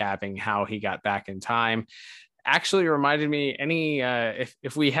Static recapping how he got back in time actually reminded me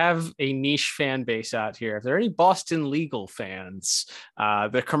if we have a niche fan base out here, if there are any Boston Legal fans,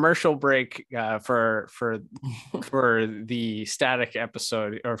 the commercial break for the Static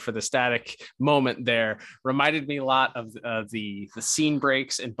episode, or for the Static moment there, reminded me a lot of the scene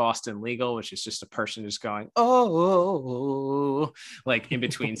breaks in Boston Legal, which is just a person just going oh, like in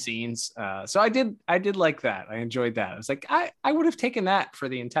between scenes. So I did like that. I enjoyed that. I was like, I would have taken that for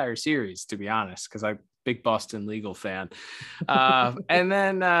the entire series, to be honest, because I big Boston Legal fan. And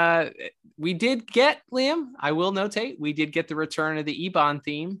then we did get, Liam, I will notate, we did get the return of the Ebon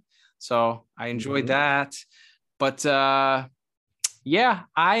theme. So I enjoyed that. But yeah,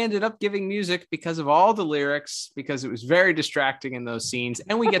 I ended up giving music because of all the lyrics, because it was very distracting in those scenes.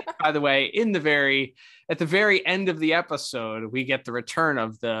 And we get, by the way, at the very end of the episode, we get the return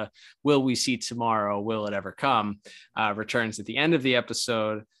of the "Will we see tomorrow? Will it ever come?" Returns at the end of the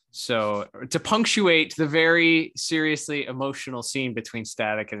episode. So to punctuate the very seriously emotional scene between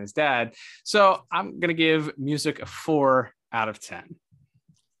Static and his dad. So I'm going to give music a 4 out of 10.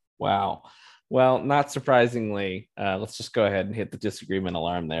 Wow. Well, not surprisingly, let's just go ahead and hit the disagreement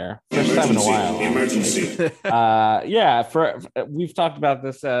alarm there. First time in a while. Emergency. We've talked about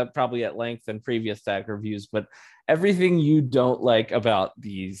this probably at length in previous Static reviews, but everything you don't like about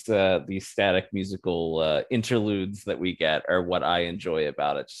these Static musical interludes that we get are what I enjoy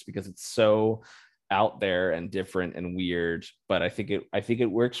about it, just because it's so out there and different and weird. But I think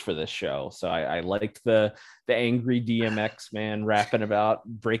it works for this show. So I liked the angry DMX man rapping about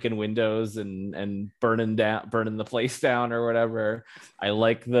breaking windows and burning the place down or whatever. I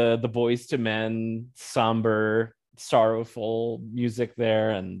like the Boys to Men somber, sorrowful music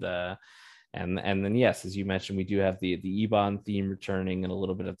there, and then yes, as you mentioned, we do have the Ebon theme returning and a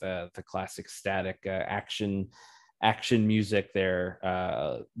little bit of the classic Static action music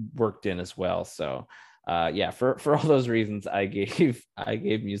there worked in as well. So for all those reasons, I gave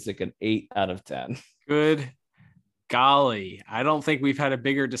music an 8 out of 10. Good golly, I don't think we've had a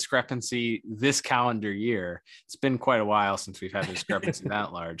bigger discrepancy this calendar year. It's been quite a while since we've had a discrepancy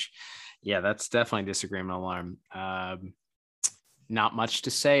that large. Yeah, that's definitely disagreement alarm. Not much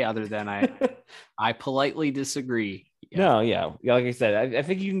to say other than I politely disagree. Yeah. Like I said, I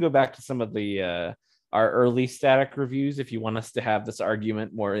think you can go back to some of the our early Static reviews if you want us to have this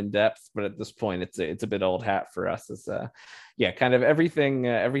argument more in depth. But at this point, it's a bit old hat for us. It's kind of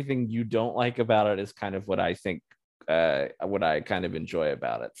everything you don't like about it is kind of what I think. What I kind of enjoy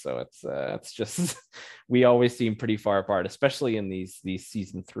about it. So it's just we always seem pretty far apart, especially in these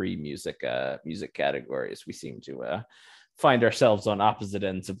season 3 music categories. We seem to find ourselves on opposite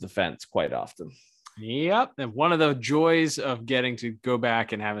ends of the fence quite often. Yep. And one of the joys of getting to go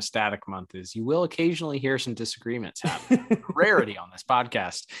back and have a Static month is you will occasionally hear some disagreements happen. Rarity on this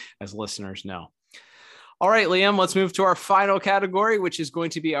podcast, as listeners know. All right, Liam, let's move to our final category, which is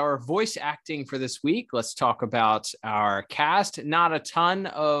going to be our voice acting for this week. Let's talk about our cast. Not a ton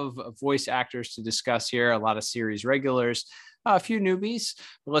of voice actors to discuss here, a lot of series regulars, a few newbies.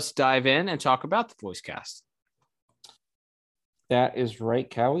 But let's dive in and talk about the voice cast. That is right,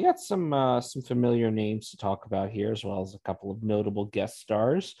 Cal. We got some familiar names to talk about here, as well as a couple of notable guest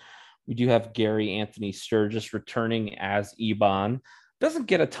stars. We do have Gary Anthony Sturgis returning as Ebon. Doesn't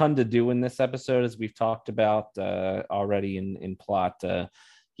get a ton to do in this episode, as we've talked about already in plot.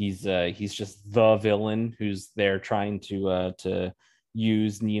 He's just the villain who's there trying to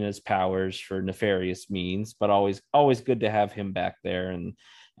use Nina's powers for nefarious means, but always good to have him back there and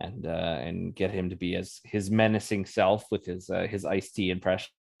get him to be as his menacing self with his iced tea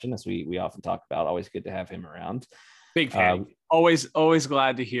impression, as we often talk about. Always good to have him around. Big fan. Always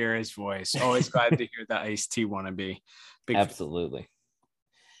glad to hear his voice. Always glad to hear the Ice-T wannabe. Absolutely.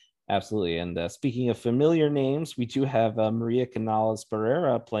 Absolutely. And speaking of familiar names, we do have Maria Canales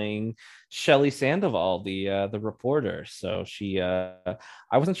Barrera playing Shelley Sandoval, the reporter. So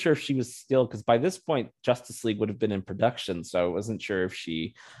I wasn't sure if she was still, because by this point, Justice League would have been in production. So I wasn't sure if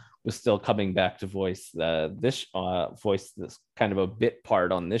she was still coming back to voice this kind of a bit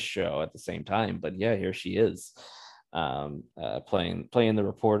part on this show at the same time. But yeah, here she is. Playing the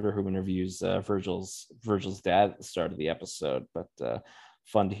reporter who interviews Virgil's dad at the start of the episode. But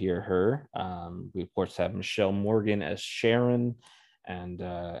fun to hear her. We of course have Michelle Morgan as Sharon, and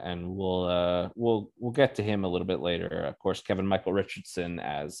we'll get to him a little bit later. Of course, Kevin Michael Richardson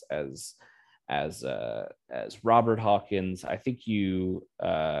as Robert Hawkins. I think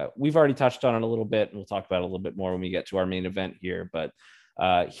we've already touched on it a little bit, and we'll talk about it a little bit more when we get to our main event here. But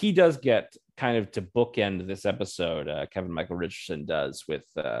he does get kind of to bookend this episode. Kevin Michael Richardson does with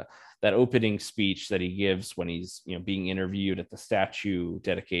that opening speech that he gives when he's being interviewed at the statue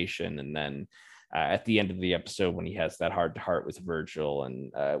dedication, and then at the end of the episode when he has that heart to heart with Virgil.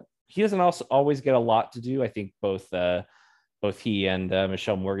 And he doesn't also always get a lot to do. I think both he and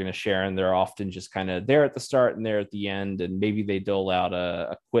Michelle Morgan as Sharon, they're often just kind of there at the start and there at the end, and maybe they dole out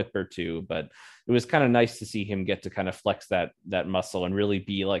a quip or two. But it was kind of nice to see him get to kind of flex that muscle and really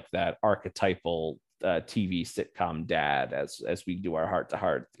be like that archetypal TV sitcom dad as we do our heart to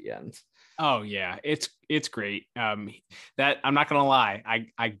heart at the end. Oh yeah, it's great. That I'm not gonna lie,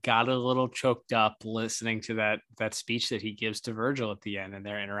 I got a little choked up listening to that speech that he gives to Virgil at the end and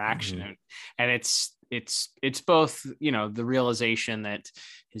their interaction. Mm-hmm. And it's both, the realization that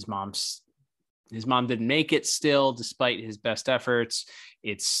his mom didn't make it still, despite his best efforts.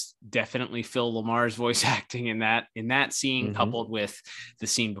 It's definitely Phil Lamar's voice acting in that scene, mm-hmm. coupled with the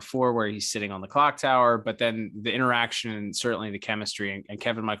scene before where he's sitting on the clock tower, but then the interaction and certainly the chemistry and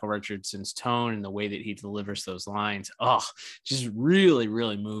Kevin Michael Richardson's tone and the way that he delivers those lines. Oh, just really,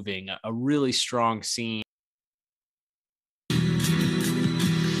 really moving. A really strong scene.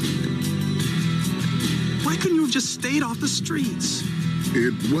 Why couldn't you have just stayed off the streets?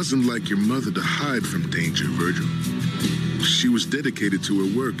 It wasn't like your mother to hide from danger, Virgil. She was dedicated to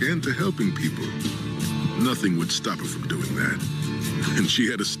her work and to helping people. Nothing would stop her from doing that. And she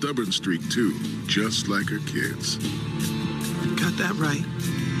had a stubborn streak, too, just like her kids. Got that right.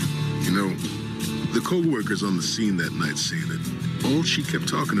 The co-workers on the scene that night say that all she kept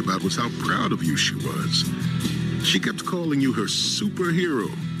talking about was how proud of you she was. She kept calling you her superhero.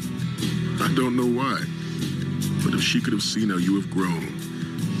 I don't know why. But if she could have seen how you have grown,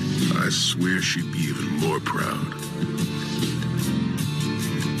 I swear she'd be even more proud.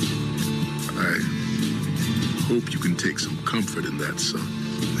 I hope you can take some comfort in that, son.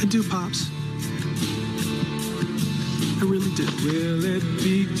 I do, Pops. I really do. Will it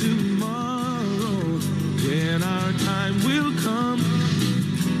be tomorrow when our time will come?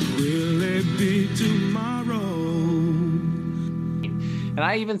 Will it be tomorrow? And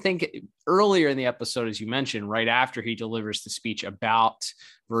I even think earlier in the episode, as you mentioned, right after he delivers the speech about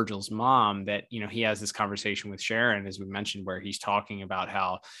Virgil's mom, that, he has this conversation with Sharon, as we mentioned, where he's talking about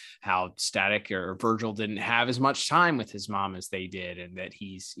how Static or Virgil didn't have as much time with his mom as they did. And that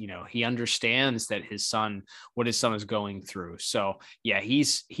he's, he understands that what his son is going through. So yeah,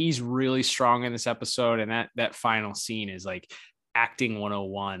 he's really strong in this episode. And that final scene is like acting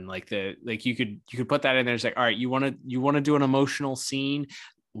 101. You could put that in there. It's like, all right, you want to do an emotional scene,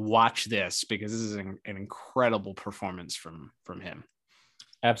 watch this, because this is an incredible performance from him.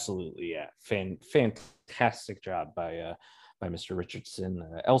 Absolutely. Yeah. Fantastic job by Mr. Richardson.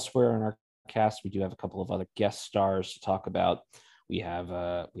 Elsewhere in our cast, we do have a couple of other guest stars to talk about. We have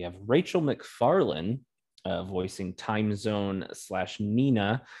Rachel McFarlane voicing Time Zone /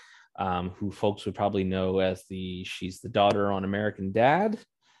 Nina, who folks would probably know as she's the daughter on American Dad,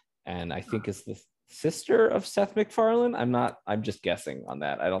 and I think is the sister of Seth MacFarlane. I'm just guessing on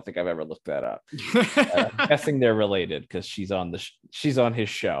that. I don't think I've ever looked that up. I'm guessing they're related because she's on his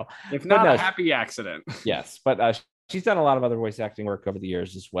show. If not, a happy accident. Yes, but she's done a lot of other voice acting work over the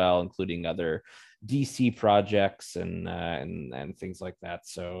years as well, including other DC projects and things like that.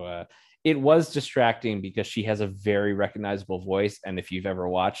 So it was distracting because she has a very recognizable voice. And if you've ever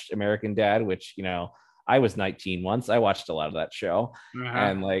watched American Dad, which, I was 19 once, I watched a lot of that show,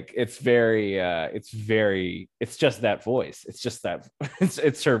 and it's just that voice. It's just that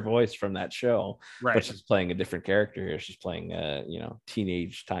it's her voice from that show, right? But she's playing a different character here. She's playing a,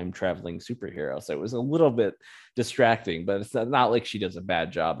 teenage time traveling superhero. So it was a little bit distracting, but it's not like she does a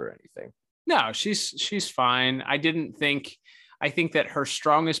bad job or anything. No, she's fine. I think that her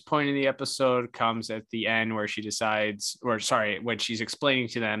strongest point in the episode comes at the end where when she's explaining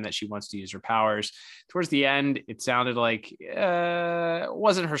to them that she wants to use her powers. Towards the end, it sounded like it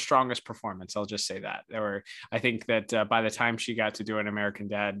wasn't her strongest performance. I'll just say that. I think that by the time she got to do an American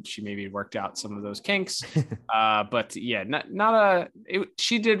Dad, she maybe worked out some of those kinks. But yeah,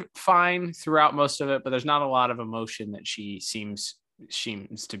 she did fine throughout most of it, but there's not a lot of emotion that she seems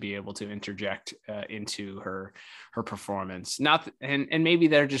to be able to interject into her performance. And maybe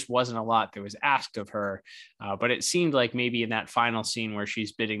there just wasn't a lot that was asked of her, but it seemed like maybe in that final scene where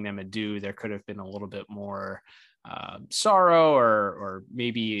she's bidding them adieu, there could have been a little bit more sorrow or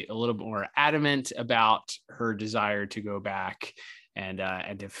maybe a little bit more adamant about her desire to go back and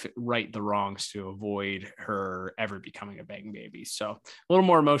to right the wrongs to avoid her ever becoming a bang baby. So a little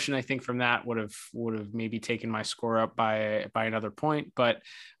more emotion, I think, from that would have maybe taken my score up by another point. But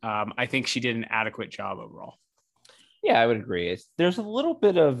I think she did an adequate job overall. Yeah, I would agree. There's a little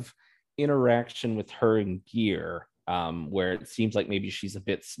bit of interaction with her and Gear, where it seems like maybe she's a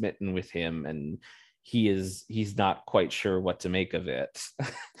bit smitten with him, and he's not quite sure what to make of it.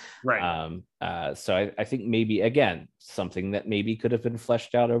 Right. So I think maybe, again, something that maybe could have been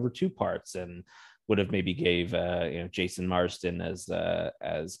fleshed out over 2 parts and would have maybe gave Jason Marsden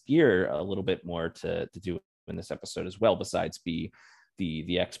as Gear a little bit more to do in this episode as well, besides be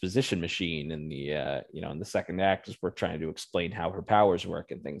the exposition machine in the in the second act, as we're trying to explain how her powers work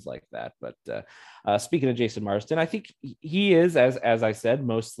and things like that. But speaking of Jason Marsden, I think he is, as I said,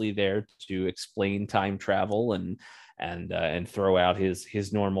 mostly there to explain time travel and throw out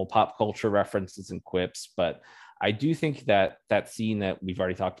his normal pop culture references and quips. But I do think that scene that we've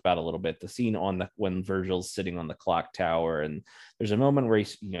already talked about a little bit, the scene when Virgil's sitting on the clock tower, and there's a moment where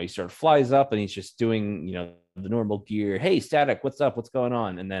he sort of flies up and he's just doing the normal Gear, hey Static, what's up, what's going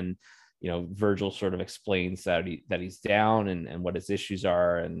on, and then Virgil sort of explains that he's down and what his issues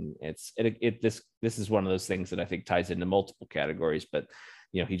are, and this is one of those things that I think ties into multiple categories, but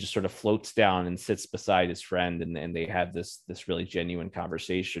he just sort of floats down and sits beside his friend, and they have this really genuine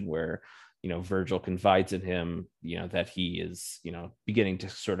conversation where Virgil confides in him, that he is, beginning to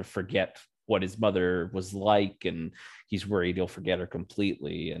sort of forget what his mother was like, and he's worried he'll forget her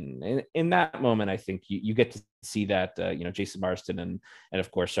completely. And in that moment, I think you get to see that, Jason Marsden and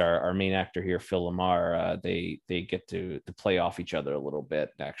of course our main actor here, Phil Lamar, they get to play off each other a little bit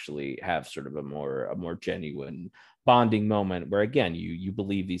and actually have sort of a more genuine bonding moment where, again, you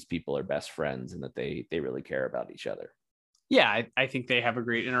believe these people are best friends and that they really care about each other. Yeah, I think they have a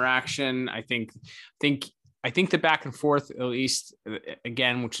great interaction. I think the back and forth, at least,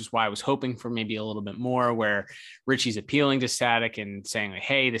 again, which is why I was hoping for maybe a little bit more, where Richie's appealing to Static and saying, like,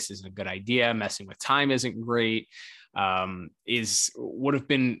 hey, this isn't a good idea. Messing with time isn't great. Would have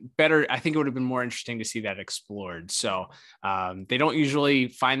been better. I think it would have been more interesting to see that explored. So they don't usually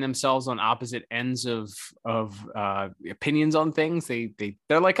find themselves on opposite ends of opinions on things.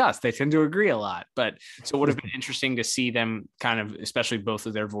 They're like us. They tend to agree a lot, but so it would have been interesting to see them kind of, especially both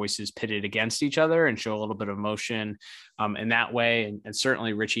of their voices, pitted against each other and show a little bit of emotion in that way. And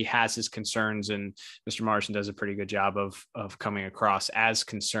certainly Richie has his concerns, and Mr. Marsden does a pretty good job of coming across as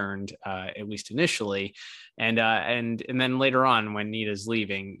concerned, at least initially. And then later on, when Nina's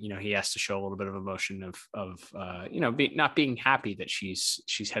leaving, he has to show a little bit of emotion of not being happy that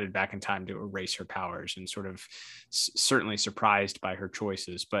she's headed back in time to erase her powers, and sort of certainly surprised by her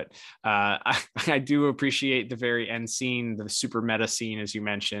choices. But I do appreciate the very end scene, the super meta scene, as you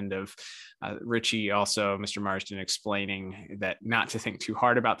mentioned, of Richie, also Mr. Marsden, explaining that not to think too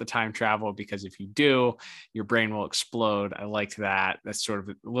hard about the time travel, because if you do, your brain will explode. I liked that. That's sort of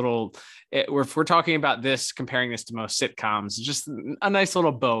a little, if we're talking about this, comparing this to most sitcoms, just a nice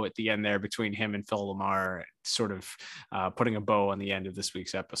little bow at the end there between him and Phil Lamar, sort of putting a bow on the end of this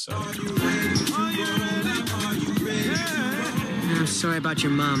week's episode. I'm sorry about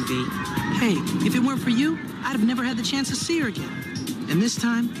your mom, V. Hey, if it weren't for you, I'd have never had the chance to see her again. And this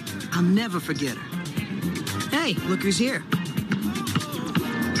time, I'll never forget her. Hey, look who's here.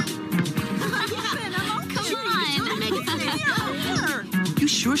 You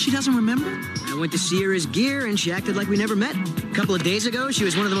sure she doesn't remember? I went to see her as Gear, and she acted like we never met. A couple of days ago, she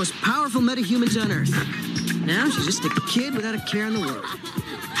was one of the most powerful metahumans on Earth. Now she's just a kid without a care in the world.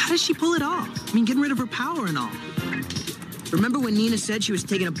 How does she pull it off? I mean, getting rid of her power and all. Remember when Nina said she was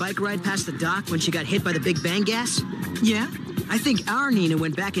taking a bike ride past the dock when she got hit by the Big Bang gas? Yeah? I think our Nina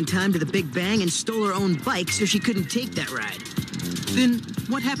went back in time to the Big Bang and stole her own bike so she couldn't take that ride. Then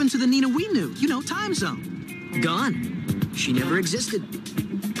what happened to the Nina we knew? Time Zone. Gone. She never existed.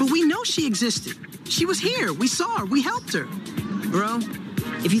 But we know she existed. She was here. We saw her. We helped her. Bro,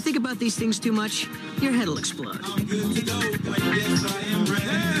 If you think about these things too much, your head will explode.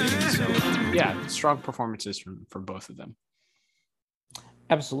 So, yeah, strong performances from both of them.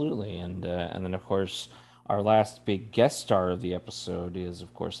 Absolutely, and then of course our last big guest star of the episode is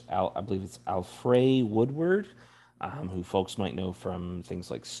of course I believe it's Alfre Woodward, who folks might know from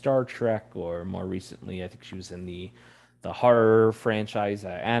things like Star Trek, or more recently I think she was in the horror franchise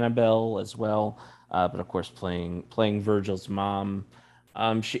Annabelle as well. But of course playing Virgil's mom.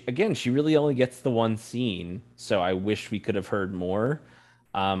 She really only gets the one scene, so I wish we could have heard more.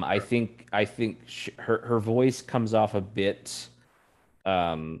 I think her voice comes off a bit.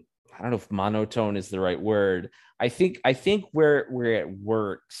 I don't know if monotone is the right word. I think where it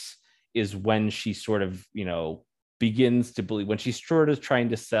works is when she sort of, begins to believe, when she's sort of trying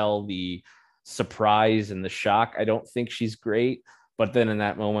to sell the surprise and the shock. I don't think she's great. But then in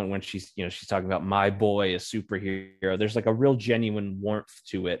that moment when she's talking about my boy, a superhero, there's like a real genuine warmth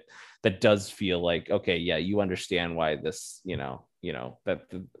to it that does feel like, okay, yeah, you understand why this,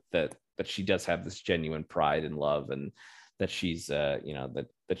 that she does have this genuine pride and love, and that she's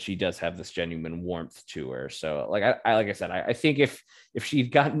that she does have this genuine warmth to her. So like I said, I think if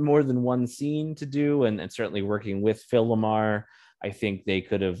she'd gotten more than one scene to do, and certainly working with Phil LaMarr, I think they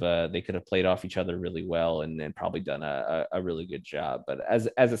could have played off each other really well, and probably done a really good job. But as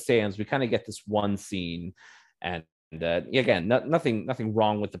it stands, we kind of get this one scene, and again, nothing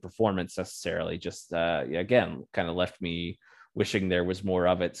wrong with the performance necessarily. Just again, kind of left me wishing there was more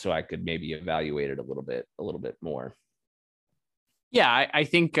of it, so I could maybe evaluate it a little bit more. Yeah, I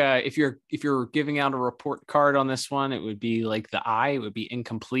think if you're giving out a report card on this one, it would be like the eye. It would be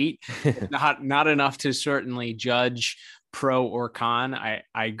incomplete, not enough to certainly judge pro or con. I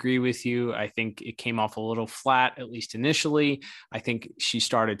agree with you. I think it came off a little flat, at least initially. I think she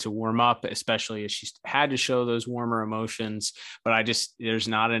started to warm up, especially as she had to show those warmer emotions. But there's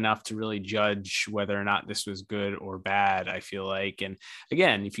not enough to really judge whether or not this was good or bad, I feel like. And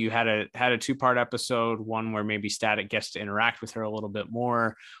again, if you had a two-part episode, one where maybe Static gets to interact with her a little bit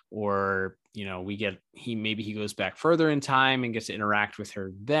more, or he goes back further in time and gets to interact with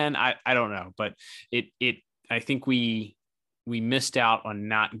her, then I don't know. But I think we missed out on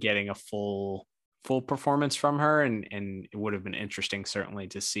not getting a full performance from her, and it would have been interesting certainly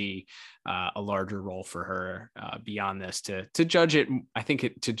to see a larger role for her beyond this to judge it. I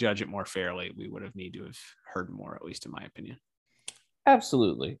think to judge it more fairly, we would have needed to have heard more, at least in my opinion.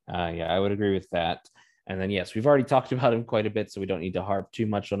 Absolutely. Yeah, I would agree with that. And then, yes, we've already talked about him quite a bit, so we don't need to harp too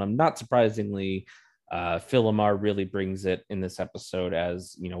much on him. Not surprisingly, Phil LaMarr really brings it in this episode.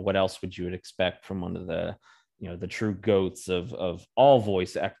 As what else would you expect from one of the true goats of all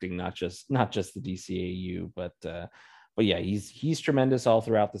voice acting, not just the DCAU, but yeah, he's tremendous all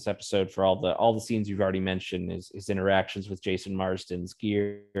throughout this episode for all the scenes you've already mentioned. His interactions with Jason Marsden's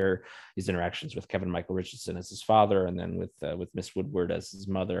gear, his interactions with Kevin Michael Richardson as his father, and then with Miss Woodward as his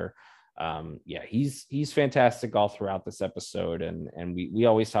mother. Yeah, he's fantastic all throughout this episode, and we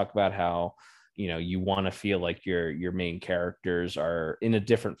always talk about how you want to feel like your main characters are in a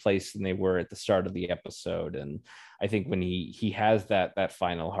different place than they were at the start of the episode. And I think when he has that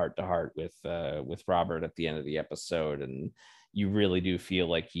final heart to heart with Robert at the end of the episode, and you really do feel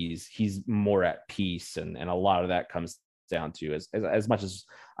like he's more at peace, and a lot of that comes down to as much as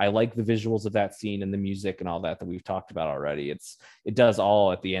I like the visuals of that scene and the music and all that we've talked about already, it does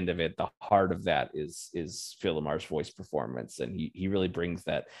all at the end of it. The heart of that is Phil LaMarr's voice performance, and he really brings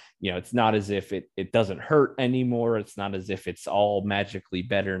that. It's not as if it doesn't hurt anymore. It's not as if it's all magically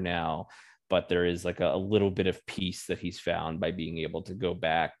better now, but there is like a little bit of peace that he's found by being able to go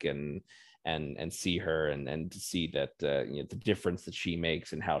back and see her, and to see that the difference that she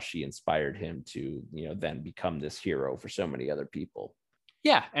makes and how she inspired him to then become this hero for so many other people.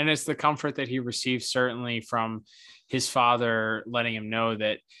 Yeah, and it's the comfort that he received certainly from his father, letting him know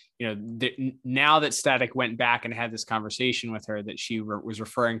that now that Static went back and had this conversation with her, that she was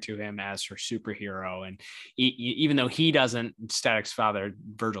referring to him as her superhero. And even though he doesn't, Static's father,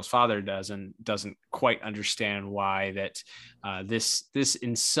 Virgil's father, doesn't quite understand why that this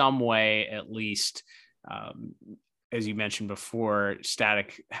in some way, at least, as you mentioned before,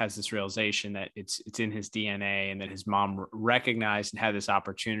 Static has this realization that it's in his DNA, and that his mom recognized and had this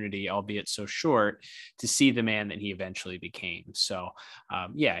opportunity, albeit so short, to see the man that he eventually became. So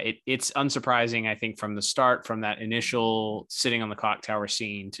it's unsurprising, I think, from the start, from that initial sitting on the clock tower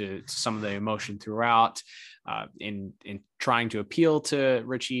scene to some of the emotion throughout. in trying to appeal to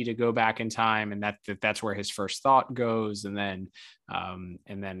Richie to go back in time, and that's where his first thought goes, and then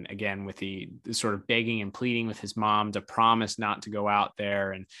again with the sort of begging and pleading with his mom to promise not to go out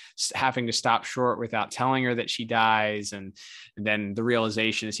there, and having to stop short without telling her that she dies, and then the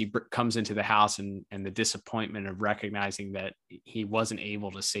realization as he comes into the house, and the disappointment of recognizing that he wasn't able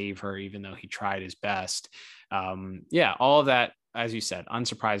to save her even though he tried his best. All of that, as you said,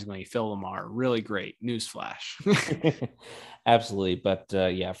 unsurprisingly, Phil Lamar, really great. Newsflash. Absolutely. But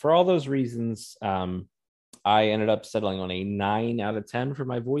for all those reasons, I ended up settling on a 9 out of 10 for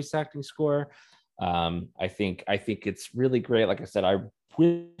my voice acting score. I think it's really great. Like I said, I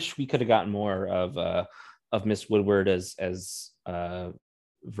wish we could have gotten more of Miss Woodward as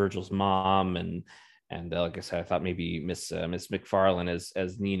Virgil's mom, and like I said, I thought maybe Miss McFarlane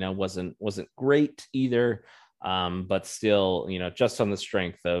as Nina wasn't great either. But still, just on the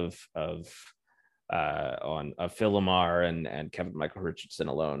strength of Phil Lamar and Kevin Michael Richardson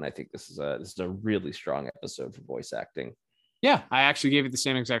alone, I think this is a really strong episode for voice acting. Yeah, I actually gave it the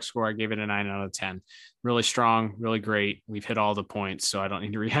same exact score. I gave it a 9 out of 10. Really strong, really great. We've hit all the points, so I don't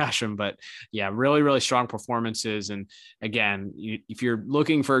need to rehash them. But yeah, really, really strong performances. And again, if you're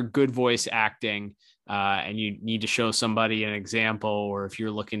looking for good voice acting, and you need to show somebody an example, or if you're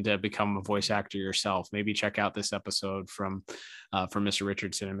looking to become a voice actor yourself, maybe check out this episode from Mr.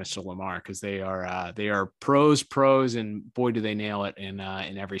 Richardson and Mr. Lamar, because they are pros, and boy, do they nail it in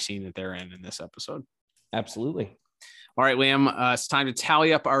every scene that they're in this episode. Absolutely. All right, Liam, it's time to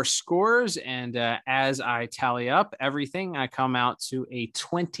tally up our scores. And as I tally up everything, I come out to a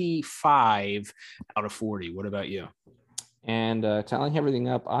 25 out of 40. What about you? And tallying everything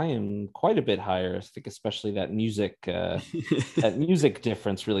up, I am quite a bit higher. I think especially that music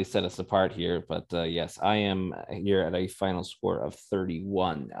difference really set us apart here. But yes, I am here at a final score of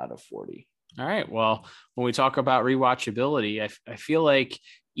 31 out of 40. All right. Well, when we talk about rewatchability, I feel like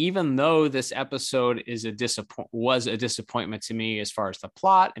even though this episode was a disappointment to me as far as the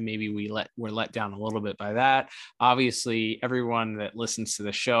plot, and maybe we're let down a little bit by that. Obviously, everyone that listens to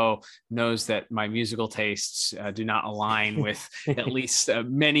the show knows that my musical tastes do not align with at least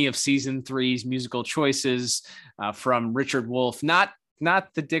many of season 3's musical choices from Richard Wolff. Not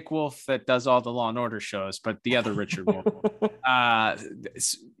the Dick Wolf that does all the Law and Order shows, but the other Richard Wolff.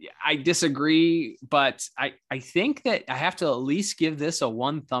 I disagree, but I think that I have to at least give this a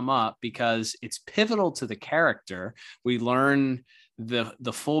 1 thumb up because it's pivotal to the character. We learn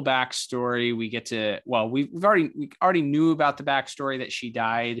the full backstory. We get to, we already knew about the backstory that she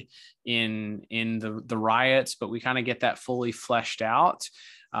died in the riots, but we kind of get that fully fleshed out.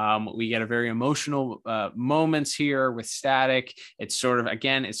 We get a very emotional moments here with Static. It's sort of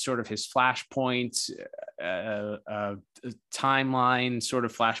his flashpoint timeline, sort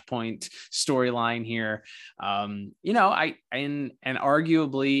of flashpoint storyline here. And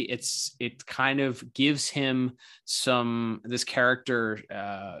arguably it kind of gives him this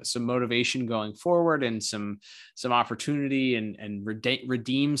character some motivation going forward, and some opportunity, and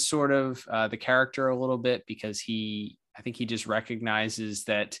redeems sort of the character a little bit, because I think he just recognizes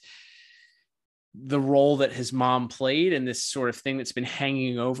that the role that his mom played and this sort of thing that's been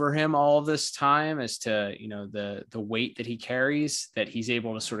hanging over him all of this time as to, the weight that he carries, that he's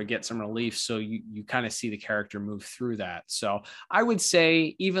able to sort of get some relief. So you kind of see the character move through that. So I would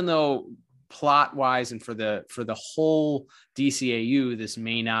say, even though plot wise and for the whole DCAU, this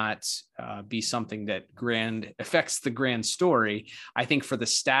may not be something that affects the grand story, I think for the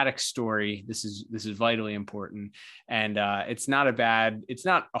Static story, this is vitally important. And it's not a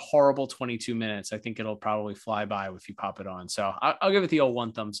horrible 22 minutes. I think it'll probably fly by if you pop it on. So I'll give it the old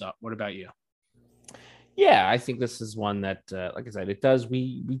 1 thumbs up. What about you? Yeah, I think this is one that, like I said, it does.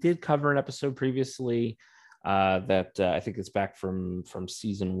 We did cover an episode previously that I think it's back from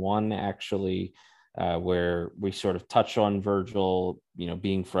season 1, actually, where we sort of touch on Virgil,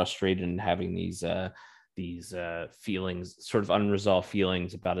 being frustrated and having these feelings, sort of unresolved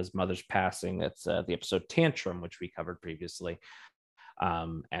feelings about his mother's passing. That's the episode Tantrum, which we covered previously.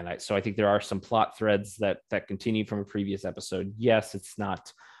 So I think there are some plot threads that continue from a previous episode. Yes, it's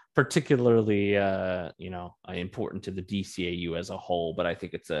not particularly important to the DCAU as a whole, but I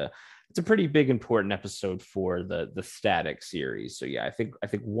think it's a pretty big important episode for the Static series. So yeah, I think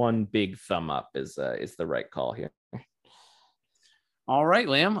 1 big thumb up is the right call here. All right,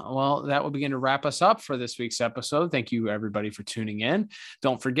 Liam. Well, that will begin to wrap us up for this week's episode. Thank you, everybody, for tuning in.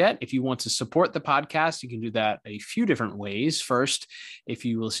 Don't forget, if you want to support the podcast, you can do that a few different ways. First, if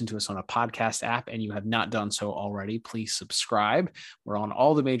you listen to us on a podcast app and you have not done so already, please subscribe. We're on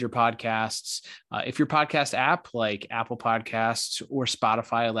all the major podcasts. If your podcast app like Apple Podcasts or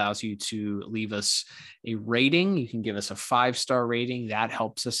Spotify allows you to leave us a rating, you can give us a 5-star rating. That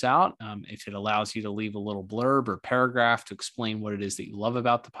helps us out. If it allows you to leave a little blurb or paragraph to explain what it is that you love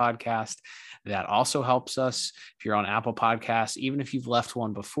about the podcast, that also helps us. If you're on Apple Podcasts, even if you've left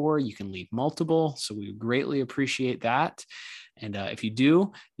one before, you can leave multiple. So we greatly appreciate that. And if you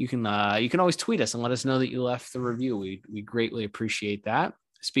do, you can always tweet us and let us know that you left the review. We greatly appreciate that.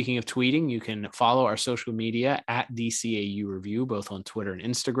 Speaking of tweeting, you can follow our social media at DCAU Review, both on Twitter and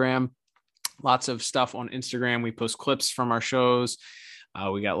Instagram. Lots of stuff on Instagram. We post clips from our shows.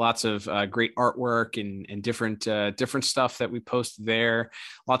 We got lots of great artwork and different stuff that we post there.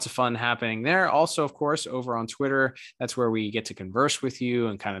 Lots of fun happening there. Also, of course, over on Twitter, that's where we get to converse with you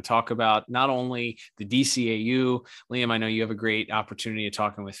and kind of talk about not only the DCAU. Liam, I know you have a great opportunity of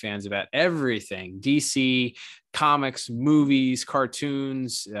talking with fans about everything DC, comics, movies,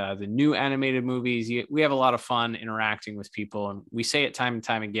 cartoons, the new animated movies. We have a lot of fun interacting with people, and we say it time and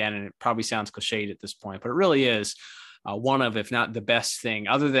time again, and it probably sounds cliched at this point, but it really is. One of, if not the best thing,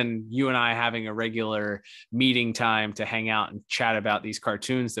 other than you and I having a regular meeting time to hang out and chat about these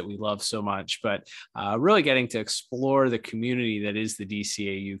cartoons that we love so much, but really getting to explore the community that is the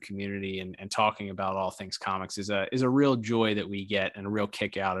DCAU community and talking about all things comics is a real joy that we get and a real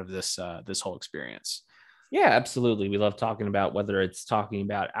kick out of this whole experience. Yeah, absolutely. We love talking about whether it's talking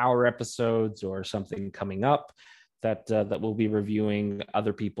about our episodes or something coming up that we'll be reviewing,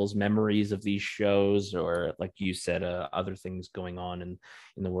 other people's memories of these shows, or like you said, other things going on in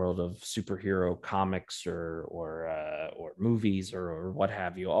the world of superhero comics or movies or what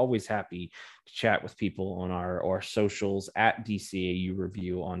have you. Always happy to chat with people on our socials at DCAU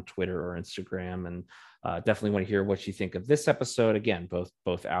Review on Twitter or Instagram, and definitely want to hear what you think of this episode. Again,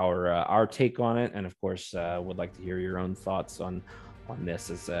 both our take on it, and of course, would like to hear your own thoughts on this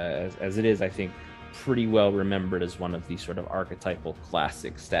as it is, I think, pretty well remembered as one of the sort of archetypal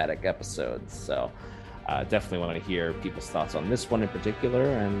classic Static episodes. So definitely want to hear people's thoughts on this one in particular,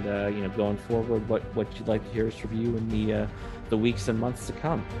 and going forward, what you'd like to hear us review in the weeks and months to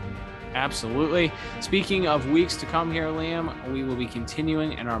come. Absolutely. Speaking of weeks to come here, Liam, we will be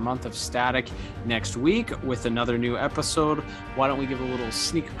continuing in our month of Static next week with another new episode. Why don't we give a little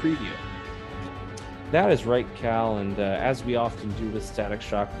sneak preview? That is right, Cal, and as we often do with Static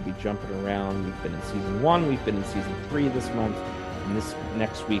Shock, we'll be jumping around. We've been in Season 1, we've been in Season 3 this month, and this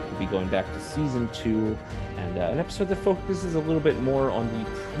next week we'll be going back to Season 2, and an episode that focuses a little bit more on the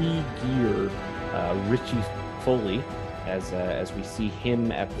pre-gear Richie Foley, as we see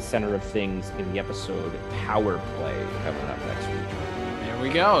him at the center of things in the episode Power Play coming up next week. There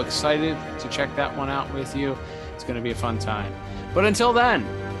we go. Excited to check that one out with you. It's going to be a fun time. But until then,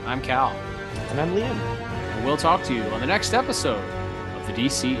 I'm Cal. And I'm Liam. And we'll talk to you on the next episode of the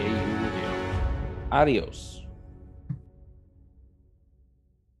DCAU Review. Adios.